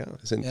 Oh,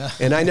 yeah.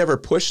 And I never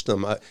pushed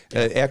them.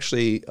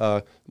 Actually,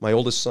 my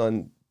oldest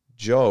son,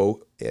 Joe,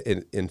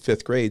 in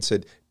fifth grade,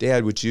 said,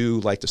 Dad, would you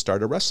like to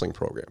start a wrestling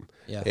program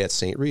at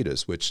St.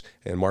 Rita's?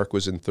 And Mark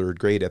was in third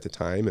grade at the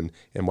time, and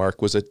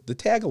Mark was the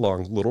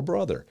tag-along little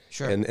brother.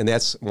 Sure. And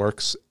that's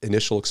Mark's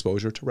initial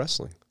exposure to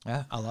wrestling.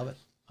 Yeah, I love it.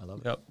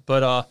 Yep.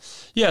 But,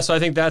 so I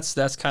think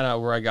that's kind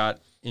of where I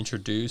got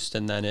introduced,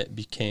 and then it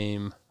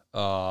became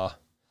that,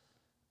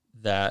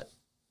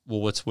 well,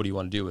 what do you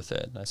want to do with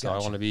it? And I said,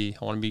 gotcha. I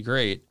want to be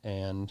great,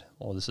 and,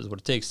 well, this is what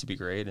it takes to be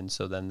great. And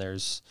so then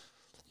there's,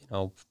 you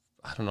know,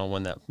 I don't know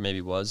when that maybe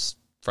was,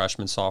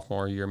 freshman,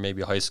 sophomore year,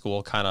 maybe high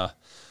school, kind of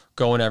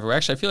going everywhere.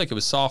 Actually, I feel like it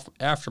was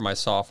after my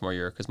sophomore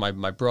year, because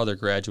my brother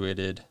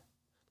graduated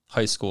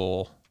high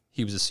school.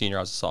 He was a senior,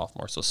 I was a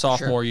sophomore. So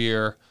sophomore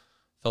year,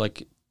 I felt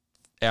like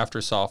after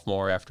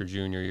sophomore, after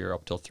junior year,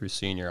 up till through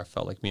senior, I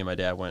felt like me and my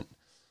dad went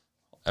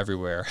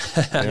everywhere.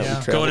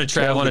 Going to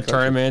traveling to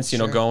tournaments, you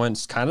know, going,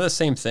 it's kind of the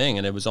same thing.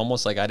 And it was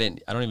almost like I don't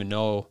even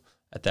know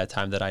at that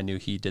time that I knew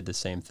he did the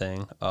same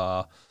thing.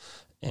 Well,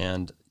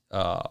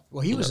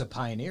 he was a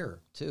pioneer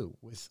too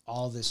with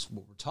all this,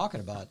 what we're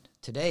talking about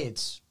today.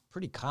 It's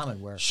pretty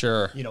common where,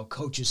 you know,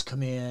 coaches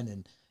come in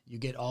and you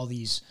get all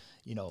these,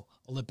 you know,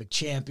 Olympic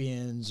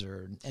champions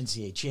or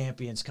NCAA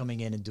champions coming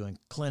in and doing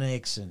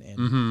clinics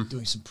and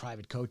doing some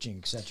private coaching,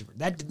 et cetera.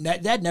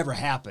 That never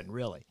happened,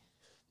 really.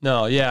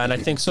 No, yeah, and I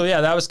think so.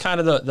 Yeah, that was kind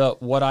of the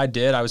what I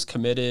did. I was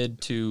committed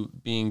to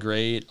being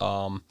great.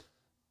 I don't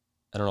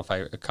know if I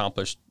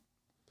accomplished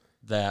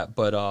that,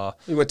 but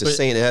we went to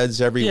St. Ed's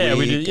every week.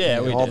 We did.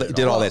 Yeah, we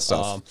did all that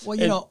stuff. Well,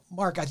 you know,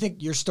 Mark, I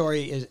think your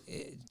story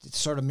it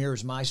sort of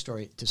mirrors my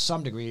story to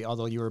some degree,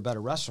 although you were a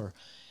better wrestler.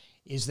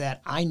 Is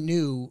that I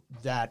knew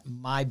that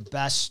my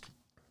best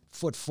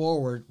foot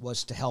forward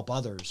was to help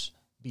others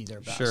be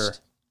their best. Sure.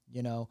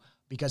 You know,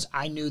 because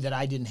I knew that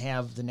I didn't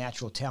have the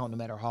natural talent no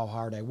matter how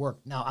hard I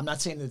worked. Now, I'm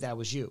not saying that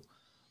was you,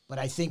 but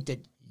I think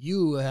that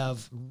you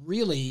have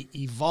really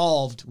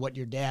evolved what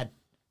your dad's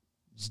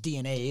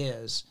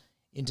DNA is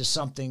into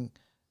something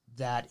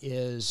that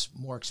is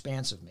more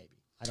expansive, maybe.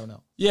 I don't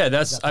know.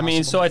 Yeah, I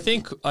mean, so I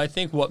think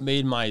what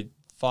made my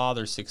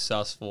father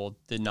successful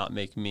did not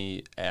make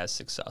me as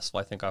successful.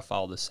 I think I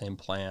followed the same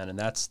plan, and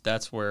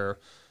that's where,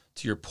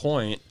 to your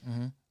point,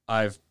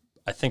 I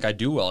think I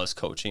do well as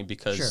coaching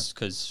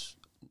because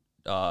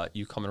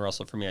you come and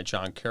wrestle for me at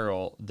John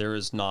Carroll. There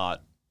is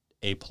not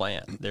a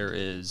plan. There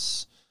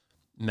is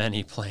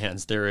many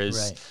plans. There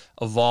is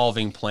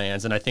evolving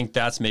plans, and I think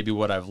that's maybe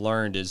what I've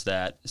learned is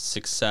that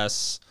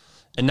success.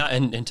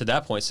 And to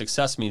that point,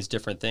 success means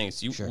different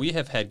things. We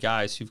have had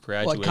guys who've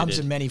graduated. Well, it comes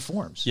in many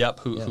forms.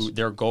 Yep. Who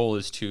their goal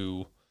is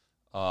to,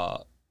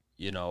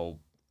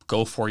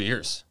 go 4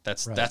 years.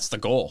 That's the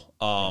goal.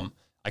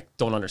 I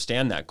don't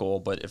understand that goal,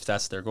 but if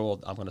that's their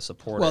goal, I'm going to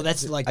support it. Well,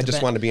 that's like I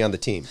just want to be on the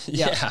team.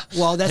 Yeah.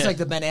 Well, that's like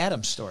the Ben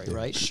Adams story,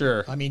 right?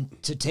 Sure. I mean,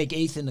 to take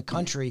 8th in the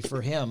country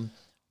for him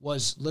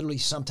was literally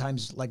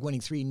sometimes like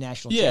winning 3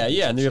 national championships.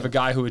 Yeah. And you have a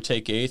guy who would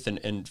take 8th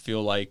and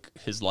feel like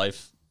his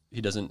life,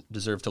 he doesn't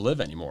deserve to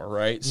live anymore,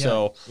 right?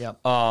 So,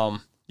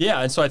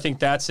 and so I think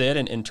that's it.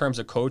 And in terms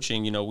of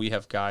coaching, we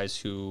have guys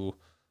who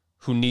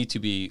who need to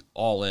be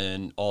all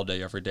in all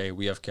day, every day.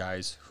 We have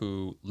guys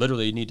who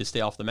literally need to stay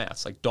off the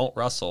mats. Like, don't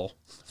wrestle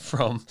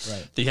from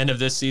the end of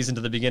this season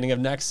to the beginning of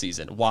next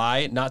season.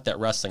 Why? Not that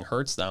wrestling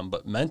hurts them,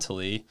 but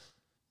mentally,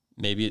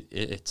 maybe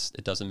it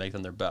doesn't make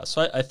them their best.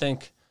 So I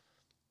think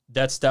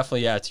that's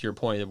definitely, to your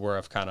point, where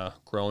I've kind of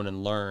grown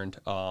and learned.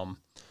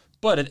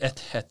 But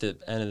at the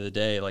end of the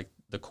day, like,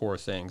 the core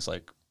things,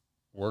 like,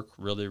 work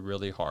really,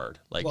 really hard.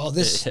 Like, well,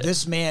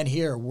 this man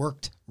here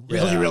worked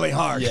really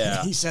hard.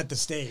 Yeah. He set the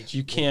stage.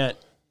 You can't,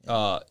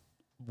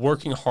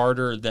 working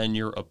harder than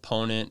your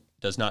opponent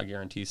does not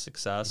guarantee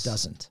success. It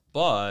doesn't.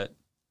 But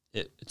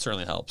it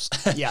certainly helps.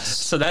 Yes.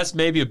 So that's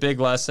maybe a big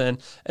lesson.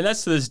 And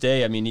that's to this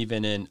day. I mean,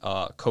 even in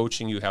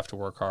coaching, you have to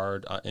work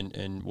hard.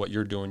 In what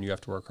you're doing, you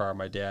have to work hard.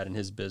 My dad and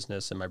his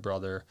business and my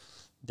brother,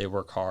 they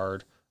work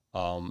hard.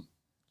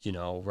 You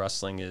know,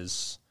 wrestling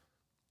is,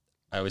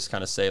 I always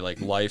kind of say, like,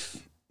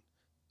 life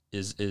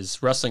is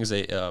wrestling is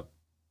a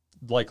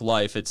like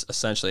life. It's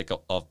essentially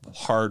like a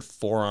hard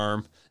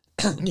forearm.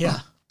 Yeah.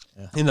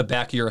 In the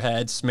back of your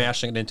head,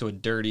 smashing it into a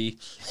dirty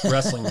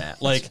wrestling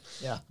mat. Like,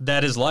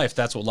 that is life.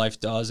 That's what life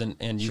does.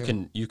 And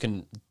you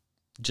can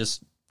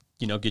just,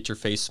 you know, get your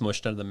face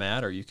smushed under the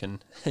mat, or you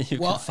can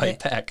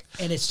fight back.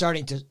 And it's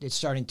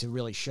starting to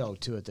really show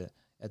too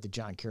at the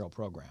John Carroll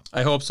program.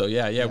 I hope so.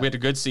 Yeah. We had a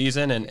good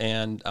season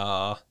and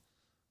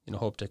you know,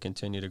 hope to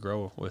continue to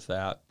grow with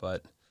that.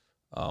 But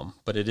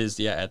it is,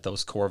 at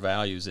those core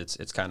values,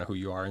 it's kind of who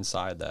you are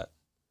inside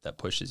that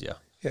pushes you.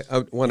 Yeah,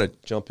 I want to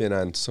jump in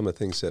on some of the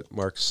things that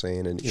Mark's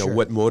saying, and you know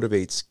what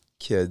motivates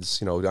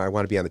kids. You know, I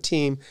want to be on the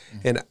team,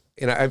 and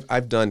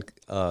I've done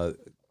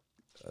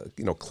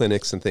you know,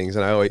 clinics and things,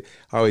 and I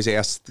always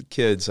ask the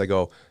kids. I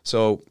go,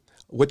 so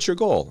what's your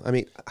goal? I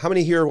mean, how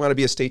many here want to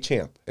be a state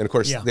champ? And of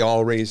course, they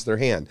all raise their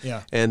hand.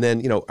 Yeah. And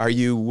then, you know, are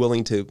you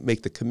willing to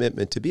make the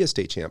commitment to be a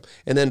state champ?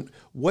 And then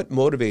what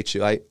motivates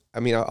you? I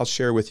mean, I'll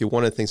share with you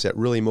one of the things that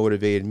really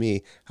motivated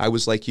me. I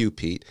was like you,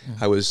 Pete.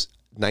 I was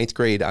 9th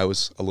grade. I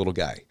was a little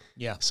guy.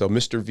 Yeah. So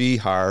Mr.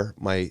 Vihar,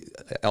 my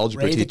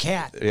algebra teacher, the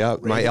cat. Yeah,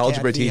 Ray my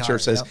algebra teacher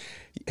Vihar, says,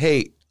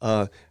 "Hey,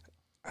 I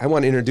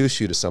want to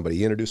introduce you to somebody."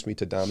 He introduced me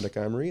to Dominic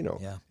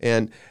Amarino. Yeah.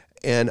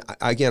 And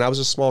again, I was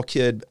a small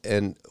kid,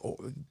 and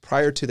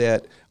prior to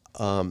that,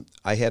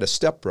 I had a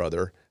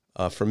stepbrother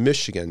from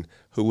Michigan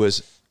who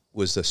was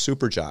a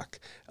super jock,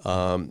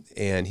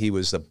 and he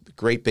was a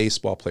great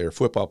baseball player,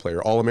 football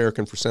player,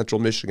 All-American for Central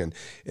Michigan.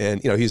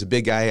 And, you know, he's a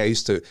big guy. I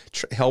used to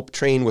help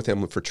train with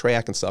him for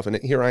track and stuff. And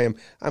here I am.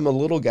 I'm a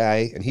little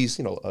guy, and he's,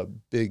 you know, a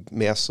big,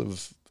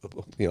 massive,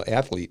 you know,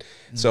 athlete.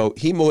 Mm-hmm. So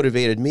he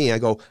motivated me. I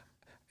go,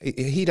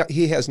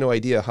 he has no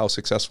idea how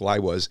successful I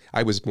was.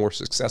 I was more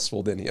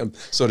successful than him,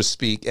 so to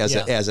speak, as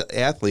an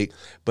athlete.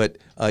 But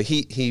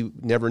he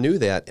never knew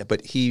that.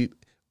 But he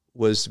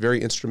was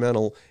very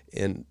instrumental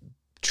in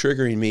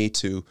triggering me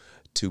to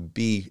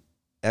be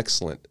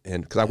excellent,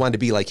 and because I wanted to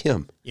be like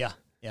him. Yeah.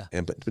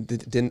 And but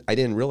I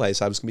didn't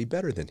realize I was going to be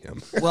better than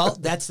him. Well,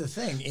 that's the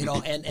thing, you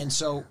know, and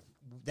so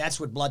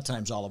that's what Blood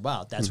Time's all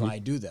about. That's why I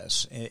do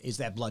this, is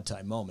that Blood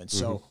Time moment.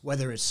 So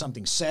whether it's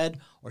something said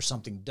or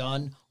something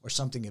done or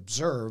something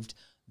observed,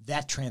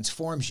 that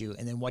transforms you,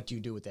 and then what do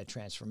you do with that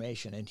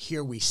transformation? And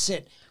here we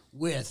sit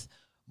with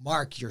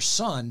Mark, your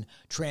son,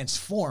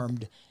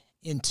 transformed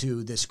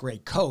into this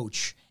great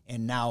coach,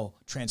 and now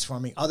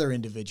transforming other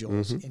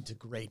individuals into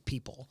great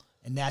people.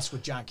 And that's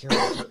what John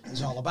Carroll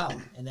is all about.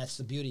 And that's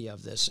the beauty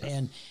of this.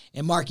 And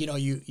Mark, you know,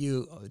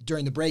 you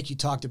during the break, you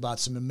talked about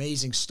some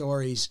amazing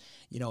stories,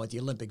 you know, at the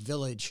Olympic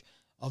Village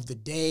of the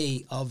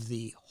day of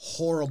the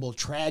horrible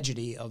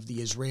tragedy of the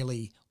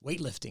Israeli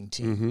weightlifting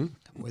team,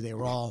 where they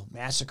were all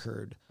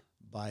massacred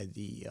by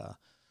the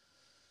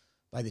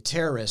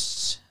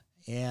terrorists.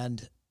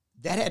 And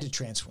that had to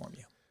transform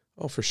you.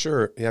 Oh, for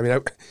sure. Yeah, I mean,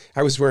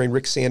 I was wearing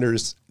Rick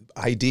Sanders'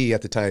 ID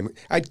at the time.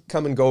 I'd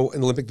come and go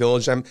in Olympic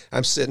Village. I'm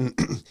sitting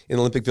in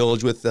Olympic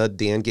Village with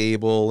Dan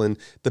Gable and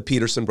the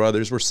Peterson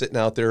brothers. We're sitting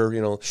out there,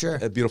 you know,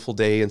 a beautiful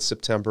day in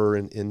September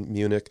in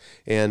Munich.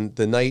 And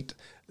the night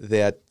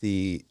that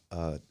the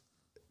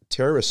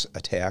terrorists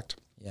attacked,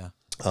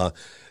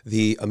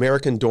 the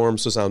American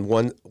dorms was on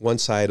one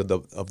side of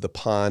the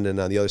pond, and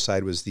on the other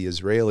side was the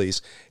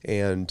Israelis.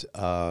 And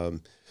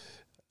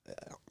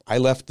I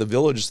left the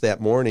village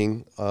that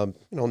morning, you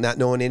know, not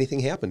knowing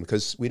anything happened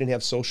because we didn't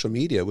have social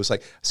media. It was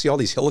like, I see all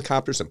these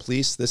helicopters and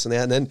police, this and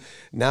that. And then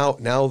now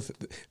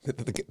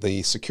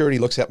the security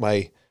looks at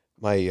my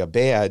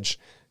badge,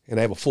 and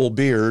I have a full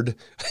beard,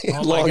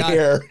 long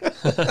hair.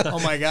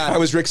 Oh my God! I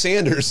was Rick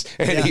Sanders,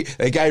 and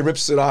the guy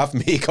rips it off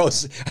me.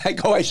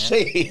 I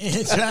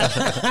shaved,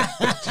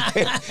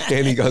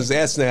 and he goes,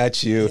 "That's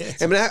not you."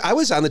 I mean, I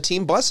was on the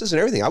team buses and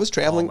everything. I was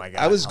traveling.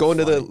 I was going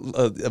to the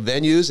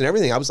venues and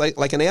everything. I was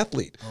like an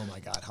athlete. Oh my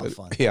God, how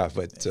fun!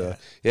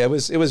 It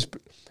was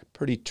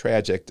pretty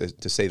tragic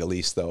to say the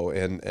least, though,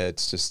 and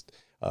it's just.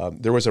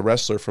 There was a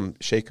wrestler from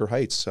Shaker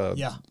Heights,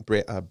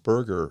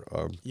 Berger.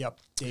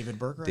 David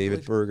Berger.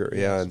 David Berger,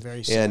 yeah.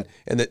 Very sad.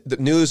 And the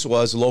news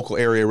was a local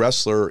area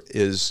wrestler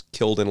is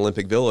killed in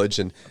Olympic Village,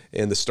 and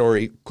the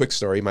story, quick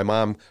story, my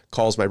mom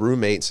calls my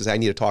roommate and says, "I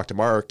need to talk to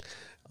Mark."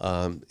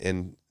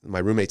 And my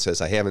roommate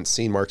says, I haven't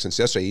seen Mark since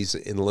yesterday. He's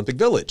in Olympic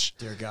Village.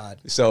 Dear God.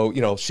 So,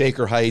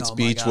 Shaker Heights, Oh, my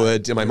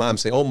Beechwood. God. And my mom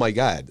say, oh, my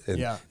God. And,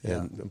 Yeah.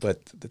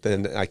 But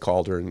then I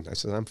called her and I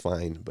said, I'm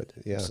fine. But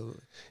yeah.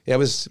 Absolutely. Yeah,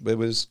 it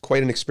was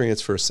quite an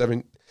experience for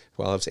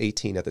I was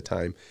 18 at the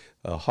time.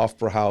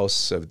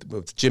 Hofbrauhaus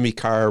with Jimmy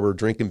Carr. We're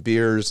drinking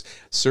beers.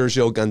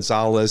 Sergio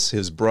Gonzalez,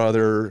 his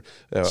brother,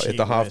 at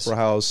the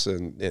Hofbrauhaus,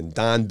 and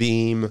Don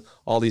Beam.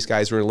 All these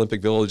guys were in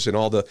Olympic Village, and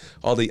all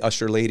the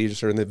usher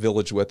ladies are in the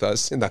village with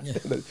us in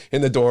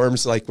the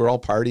dorms. Like we're all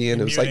partying.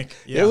 It was Munich.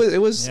 like it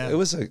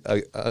was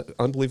a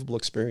unbelievable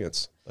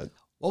experience. But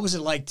what was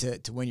it like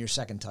to win your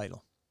second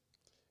title?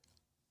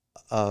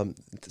 The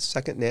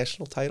second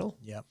national title.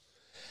 Yep.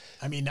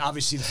 I mean,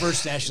 obviously, the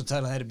first national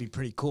title had to be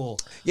pretty cool.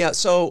 Yeah.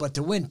 So, but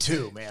to win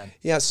two, man.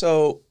 Yeah.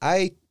 So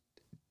I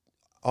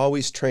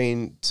always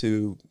trained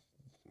to,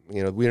 we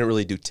didn't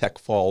really do tech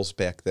falls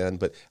back then,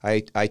 but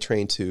I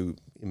trained to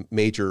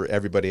major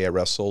everybody I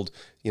wrestled,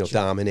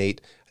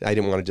 dominate. I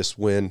didn't want to just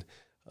win.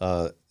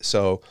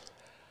 So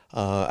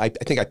I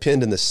think I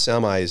pinned in the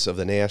semis of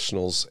the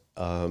nationals.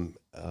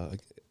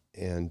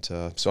 And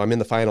so I'm in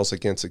the finals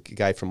against a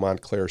guy from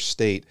Montclair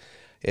State.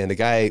 And the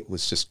guy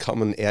was just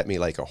coming at me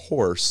like a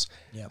horse.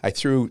 Yep. I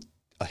threw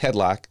a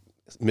headlock,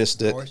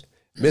 missed it.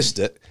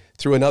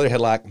 Threw another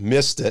headlock,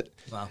 missed it.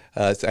 Wow.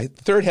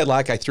 Third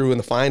headlock I threw in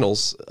the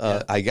finals,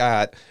 I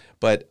got.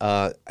 But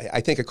I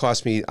think it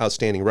cost me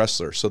outstanding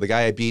wrestler. So the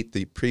guy I beat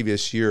the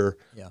previous year,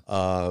 he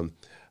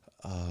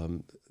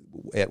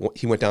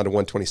went down to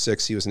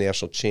 126. He was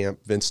national champ,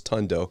 Vince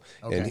Tundo,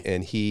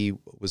 and he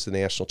was the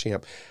national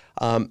champ.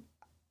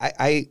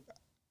 I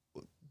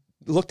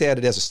looked at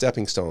it as a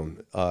stepping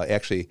stone.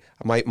 Actually,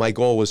 my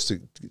goal was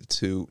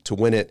to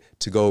win it,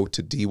 to go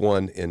to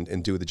D1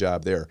 and do the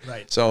job there.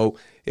 Right. So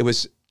it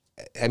was.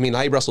 I mean,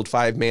 I wrestled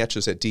 5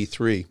 matches at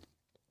D3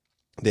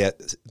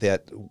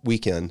 that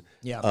weekend.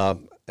 Yeah.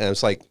 And I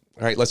was like,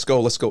 all right, let's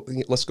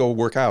go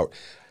work out.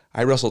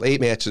 I wrestled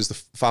 8 matches the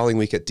following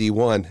week at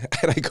D1,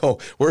 and I go,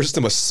 where's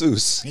the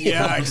masseuse?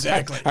 Yeah,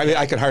 exactly. I mean,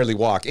 I could hardly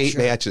walk. 8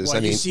 matches. Well,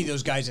 I mean, you see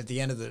those guys at the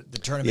end of the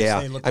tournament.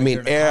 Yeah, they look I like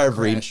mean, they're in a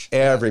car crash.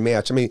 every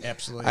match. I mean,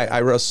 absolutely. I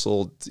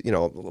wrestled, a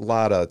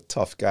lot of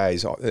tough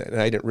guys,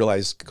 and I didn't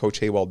realize Coach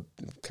Haywald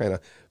kind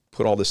of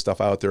put all this stuff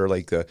out there,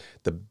 like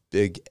the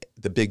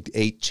big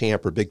 8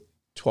 champ or big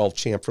 12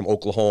 champ from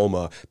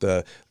Oklahoma,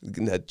 the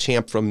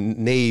champ from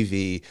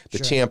Navy, the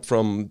champ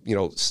from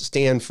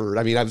Stanford.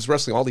 I mean, I was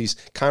wrestling all these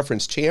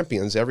conference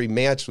champions. Every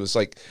match was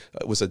like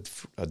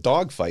a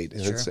dogfight,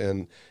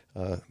 and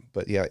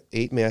but yeah,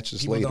 8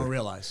 matches People later. Don't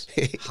realize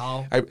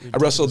how I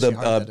wrestled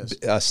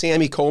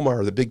Sammy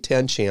Komar, the Big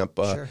Ten champ.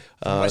 From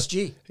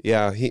SG.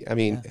 Yeah,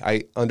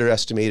 I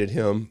underestimated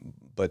him,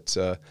 but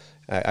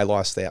I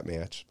lost that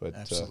match. But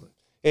absolutely.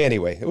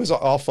 Anyway, it was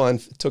all fun.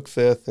 Took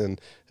 5th,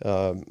 and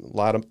a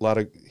lot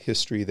of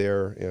history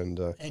there.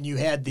 And you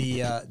had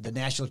the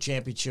national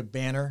championship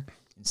banner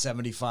in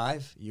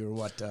 '75. You were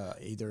what?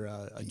 Either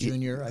a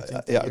junior, I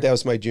think. Yeah, that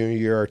was my junior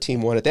year. Our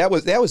team won it. That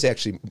was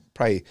actually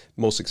probably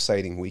the most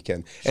exciting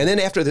weekend. And then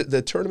after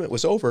the tournament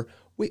was over,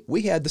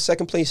 we had the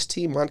second place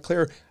team,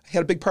 Montclair,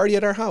 had a big party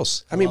at our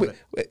house. I mean,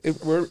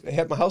 we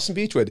had my house in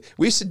Beechwood.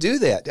 We used to do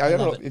that. I don't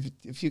know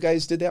if you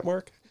guys did that,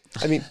 Mark.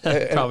 I mean,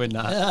 probably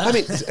not. I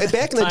mean,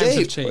 back in the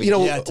day, we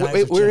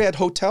were at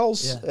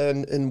hotels,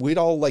 and we'd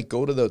all like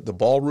go to the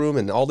ballroom,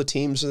 and all the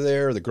teams are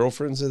there, the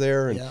girlfriends are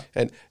there,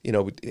 and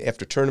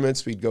after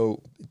tournaments we'd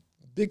go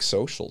big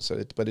socials.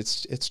 But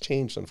it's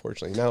changed,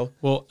 unfortunately now.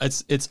 Well,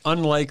 it's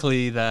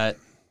unlikely that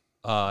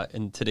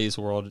in today's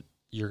world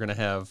you're going to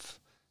have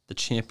the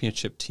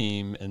championship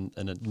team and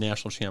a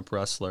national champ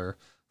wrestler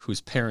whose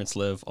parents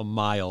live a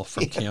mile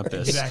from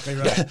campus. Exactly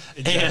right.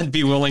 Exactly. And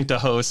be willing to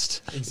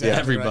host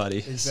everybody.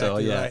 Right. Exactly so,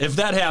 yeah, right. if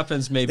that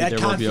happens, maybe that there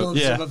will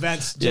be of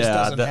events just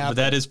doesn't happen.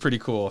 That is pretty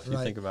cool if you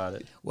think about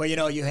it. Well,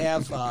 you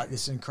have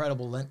this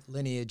incredible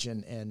lineage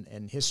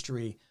and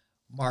history,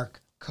 Mark,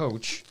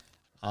 coach,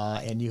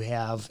 and you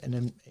have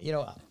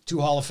 2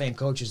 Hall of Fame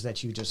coaches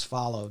that you just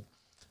followed.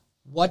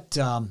 What's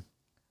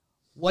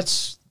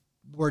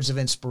words of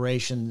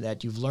inspiration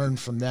that you've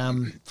learned from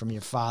them, from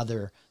your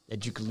father,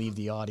 that you can leave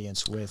the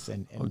audience with,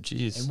 and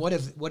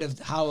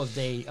how have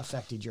they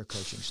affected your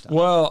coaching style?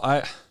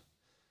 Well,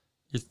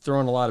 you're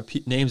throwing a lot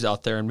of names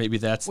out there, and maybe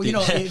that's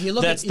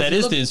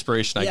the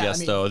inspiration, I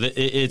guess. Though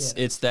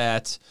it's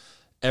that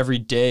every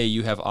day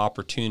you have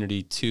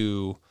opportunity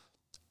to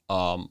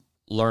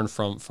learn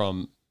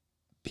from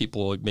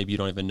people maybe you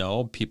don't even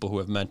know, people who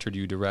have mentored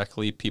you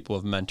directly, people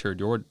who have mentored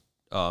your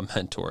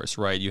mentors.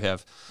 Right? You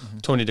have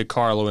Tony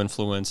DiCarlo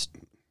influenced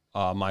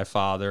my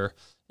father.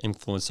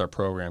 Influenced our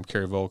program.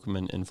 Kerry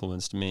Volkman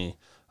influenced me.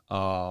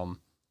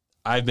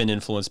 I've been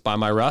influenced by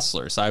my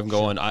wrestlers.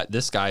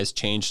 This guy's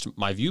changed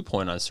my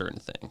viewpoint on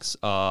certain things.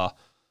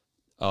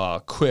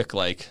 I've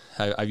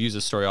used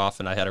this story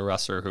often. I had a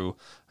wrestler who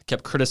I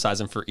kept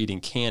criticizing for eating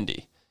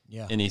candy.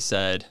 Yeah. And he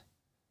said,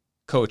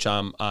 Coach,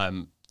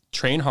 I'm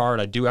train hard.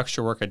 I do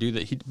extra work. I do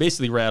that. He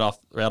basically rattled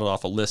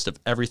off a list of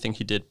everything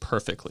he did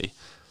perfectly.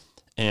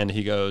 And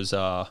he goes,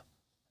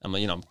 I'm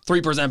like,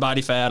 3%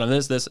 body fat. I'm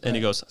this. And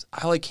he goes,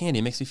 I like candy.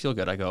 It makes me feel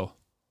good. I go,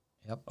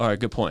 Yep. All right,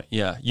 good point.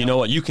 Yeah. You know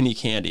what? You can eat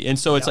candy. And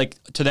so it's like,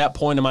 to that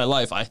point in my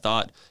life, I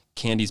thought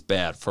candy's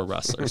bad for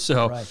wrestlers.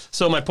 So,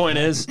 so my point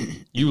is,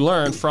 you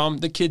learn from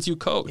the kids you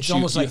coach. It's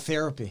almost like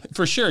therapy.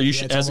 For sure. You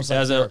should, as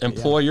an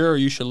employer,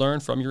 you should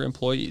learn from your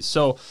employees.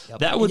 So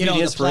that would be the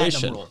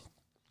inspiration.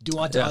 Do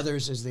unto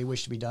others as they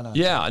wish to be done unto.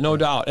 Yeah, no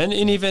doubt. And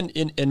even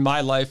in my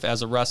life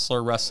as a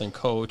wrestler, wrestling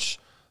coach,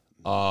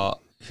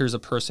 here's a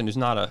person who's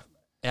not a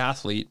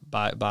athlete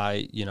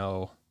by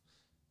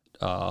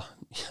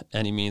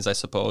any means, I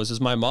suppose,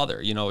 is my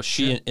mother.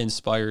 She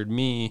inspired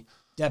me.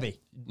 Debbie.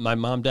 My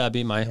mom,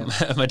 Debbie, my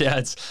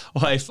dad's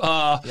wife.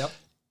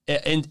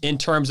 In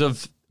terms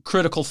of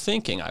critical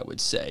thinking, I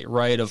would say,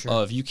 right?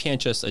 Of you can't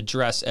just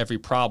address every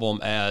problem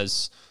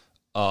as,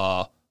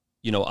 I'm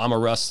a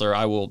wrestler,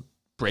 I will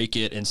break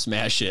it and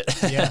smash it.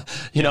 Yeah.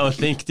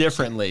 Think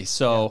differently.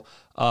 So,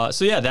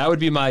 that would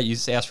be you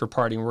ask for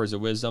parting words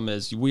of wisdom.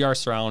 Is we are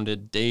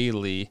surrounded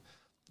daily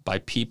by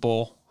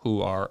people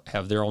who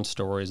have their own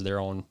stories, their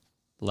own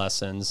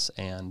lessons,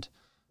 and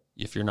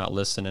if you're not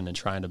listening and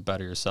trying to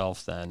better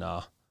yourself, then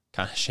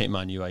kind of shame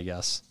on you, I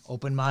guess.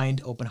 Open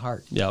mind, open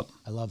heart. Yep.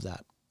 I love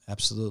that.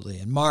 Absolutely.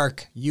 And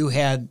Mark, you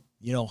had,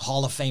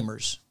 Hall of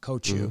Famers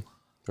coach you,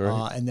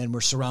 right. And then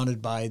we're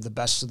surrounded by the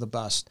best of the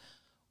best.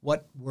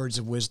 What words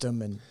of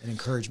wisdom and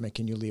encouragement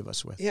can you leave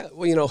us with? Yeah,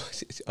 well,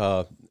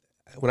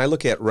 when I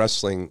look at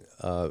wrestling,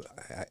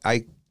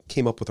 I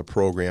came up with a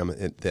program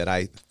that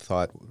I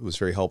thought was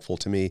very helpful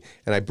to me,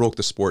 and I broke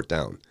the sport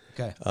down.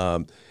 Okay.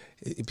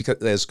 Because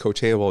as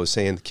Coach Hale was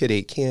saying, the kid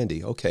ate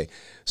candy. Okay,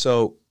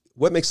 so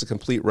what makes a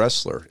complete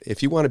wrestler?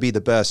 If you want to be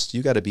the best,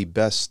 you got to be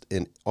best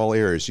in all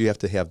areas. You have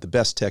to have the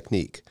best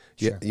technique.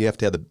 Sure. You have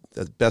to have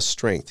the best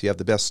strength. You have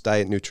the best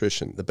diet and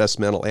nutrition, the best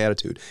mental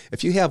attitude.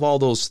 If you have all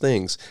those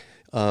things,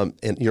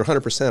 and you're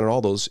 100% on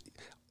all those,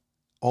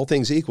 all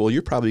things equal,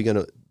 you're probably going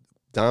to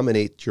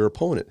dominate your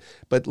opponent.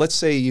 But let's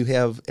say you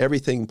have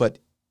everything, but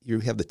you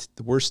have the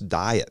worst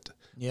diet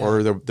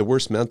or the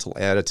worst mental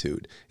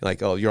attitude.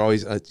 Like, you're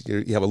always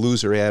you have a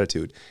loser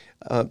attitude.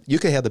 You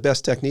can have the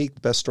best technique,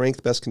 the best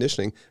strength, best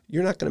conditioning.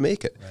 You're not going to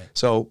make it. Right.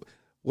 So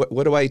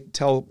what do I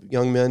tell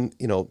young men?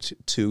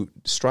 To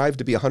strive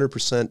to be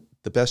 100%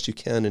 the best you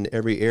can in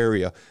every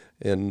area,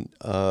 and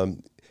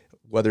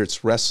whether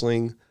it's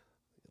wrestling,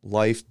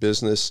 life,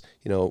 business,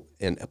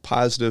 and a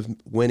positive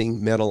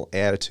winning mental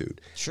attitude.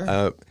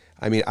 Sure.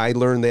 I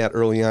learned that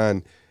early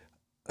on.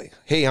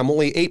 Hey, I'm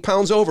only 8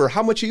 pounds over.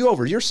 How much are you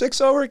over? You're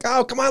 6 over?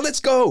 Oh, come on, let's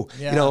go.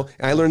 Yeah.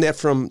 I learned that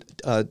from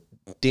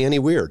Danny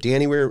Weir.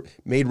 Danny Weir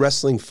made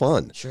wrestling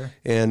fun. Sure.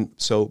 And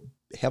so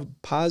have a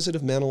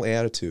positive mental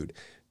attitude.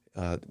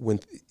 When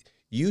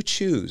you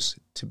choose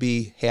to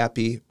be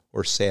happy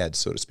or sad,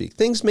 so to speak,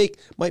 things might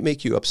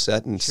make you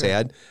upset and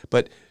sad,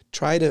 but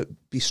try to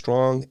be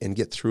strong and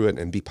get through it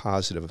and be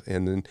positive,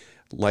 and then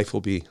life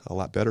will be a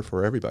lot better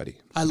for everybody.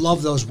 I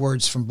love those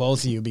words from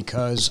both of you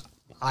because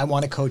I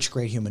want to coach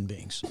great human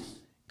beings.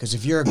 Because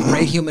if you're a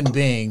great human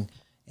being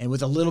and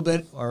with a little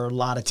bit or a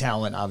lot of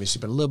talent,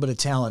 obviously, but a little bit of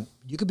talent,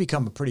 you could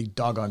become a pretty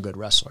doggone good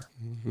wrestler.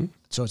 Mm-hmm.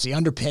 So it's the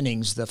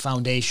underpinnings, the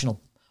foundational,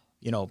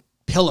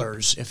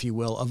 pillars, if you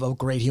will, of a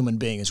great human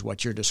being is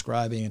what you're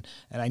describing.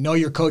 And I know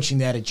you're coaching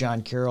that at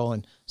John Carroll,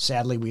 and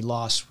sadly we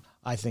lost,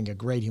 I think, a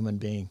great human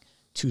being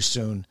too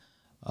soon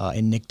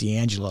in Nick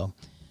D'Angelo,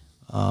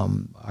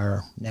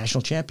 our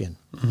national champion.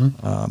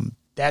 Mm-hmm.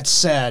 That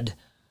said,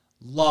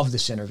 love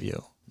this interview.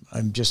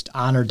 I'm just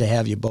honored to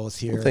have you both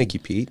here. Well, thank you,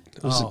 Pete.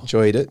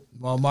 Enjoyed it.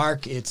 Well,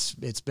 Mark, it's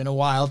been a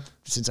while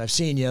since I've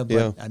seen you,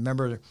 but I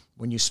remember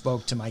when you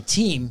spoke to my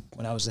team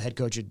when I was the head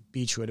coach at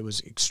Beechwood, it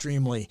was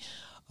extremely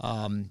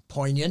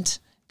poignant,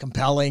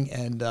 compelling,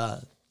 and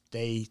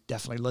they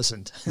definitely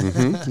listened.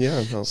 Mm-hmm.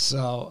 Yeah. No.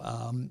 So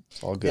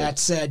all good. That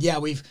said,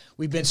 we've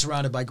been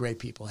surrounded by great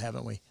people,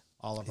 haven't we?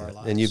 All of our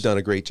lives. And you've done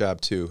a great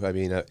job too. I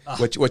mean,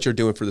 what you're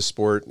doing for the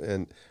sport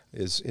and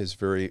is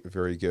very,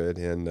 very good.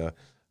 And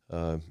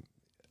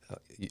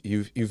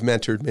you've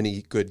mentored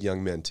many good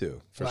young men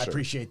too. For sure. I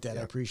appreciate that.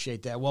 Yeah. I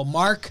appreciate that. Well,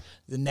 Mark,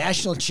 the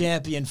national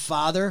champion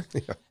father,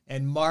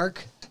 and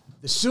Mark,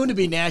 the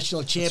soon-to-be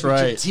national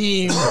championship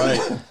team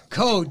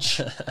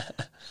coach.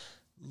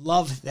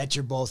 Love that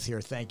you're both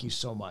here. Thank you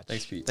so much.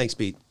 Thanks, Pete. Thanks,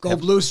 Pete. Go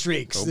Blue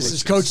Streaks. This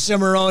is Coach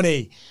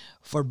Cimarroni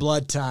for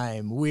Blood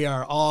Time. We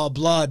are all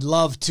blood,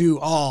 love to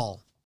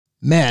all.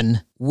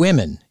 Men,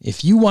 women,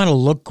 if you want to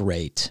look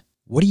great,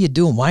 what are you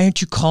doing? Why aren't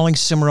you calling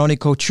Cimarroni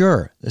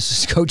Couture? This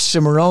is Coach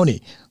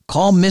Cimarroni.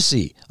 Call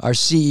Missy, our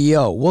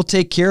CEO. We'll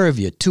take care of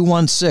you.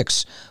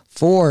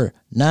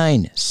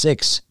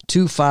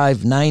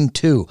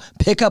 216-496-2592.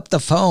 Pick up the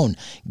phone.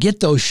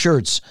 Get those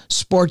shirts,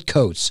 sport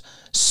coats,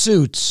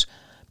 suits,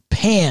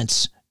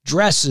 pants,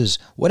 dresses,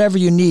 whatever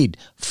you need.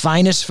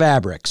 Finest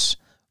fabrics,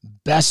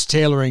 best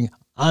tailoring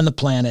on the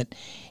planet,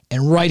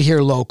 and right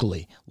here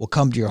locally. We'll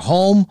come to your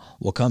home,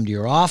 we'll come to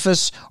your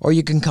office, or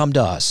you can come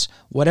to us.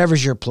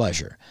 Whatever's your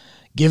pleasure.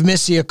 Give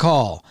Missy a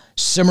call,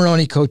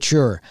 Cimarroni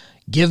Couture.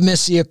 Give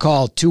Missy a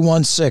call,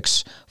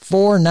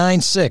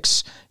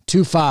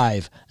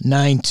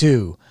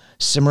 216-496-2592.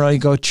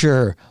 Cimarroni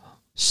Couture.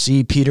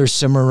 See Peter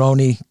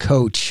Cimarroni,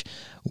 coach.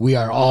 We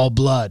are all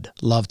blood.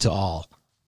 Love to all.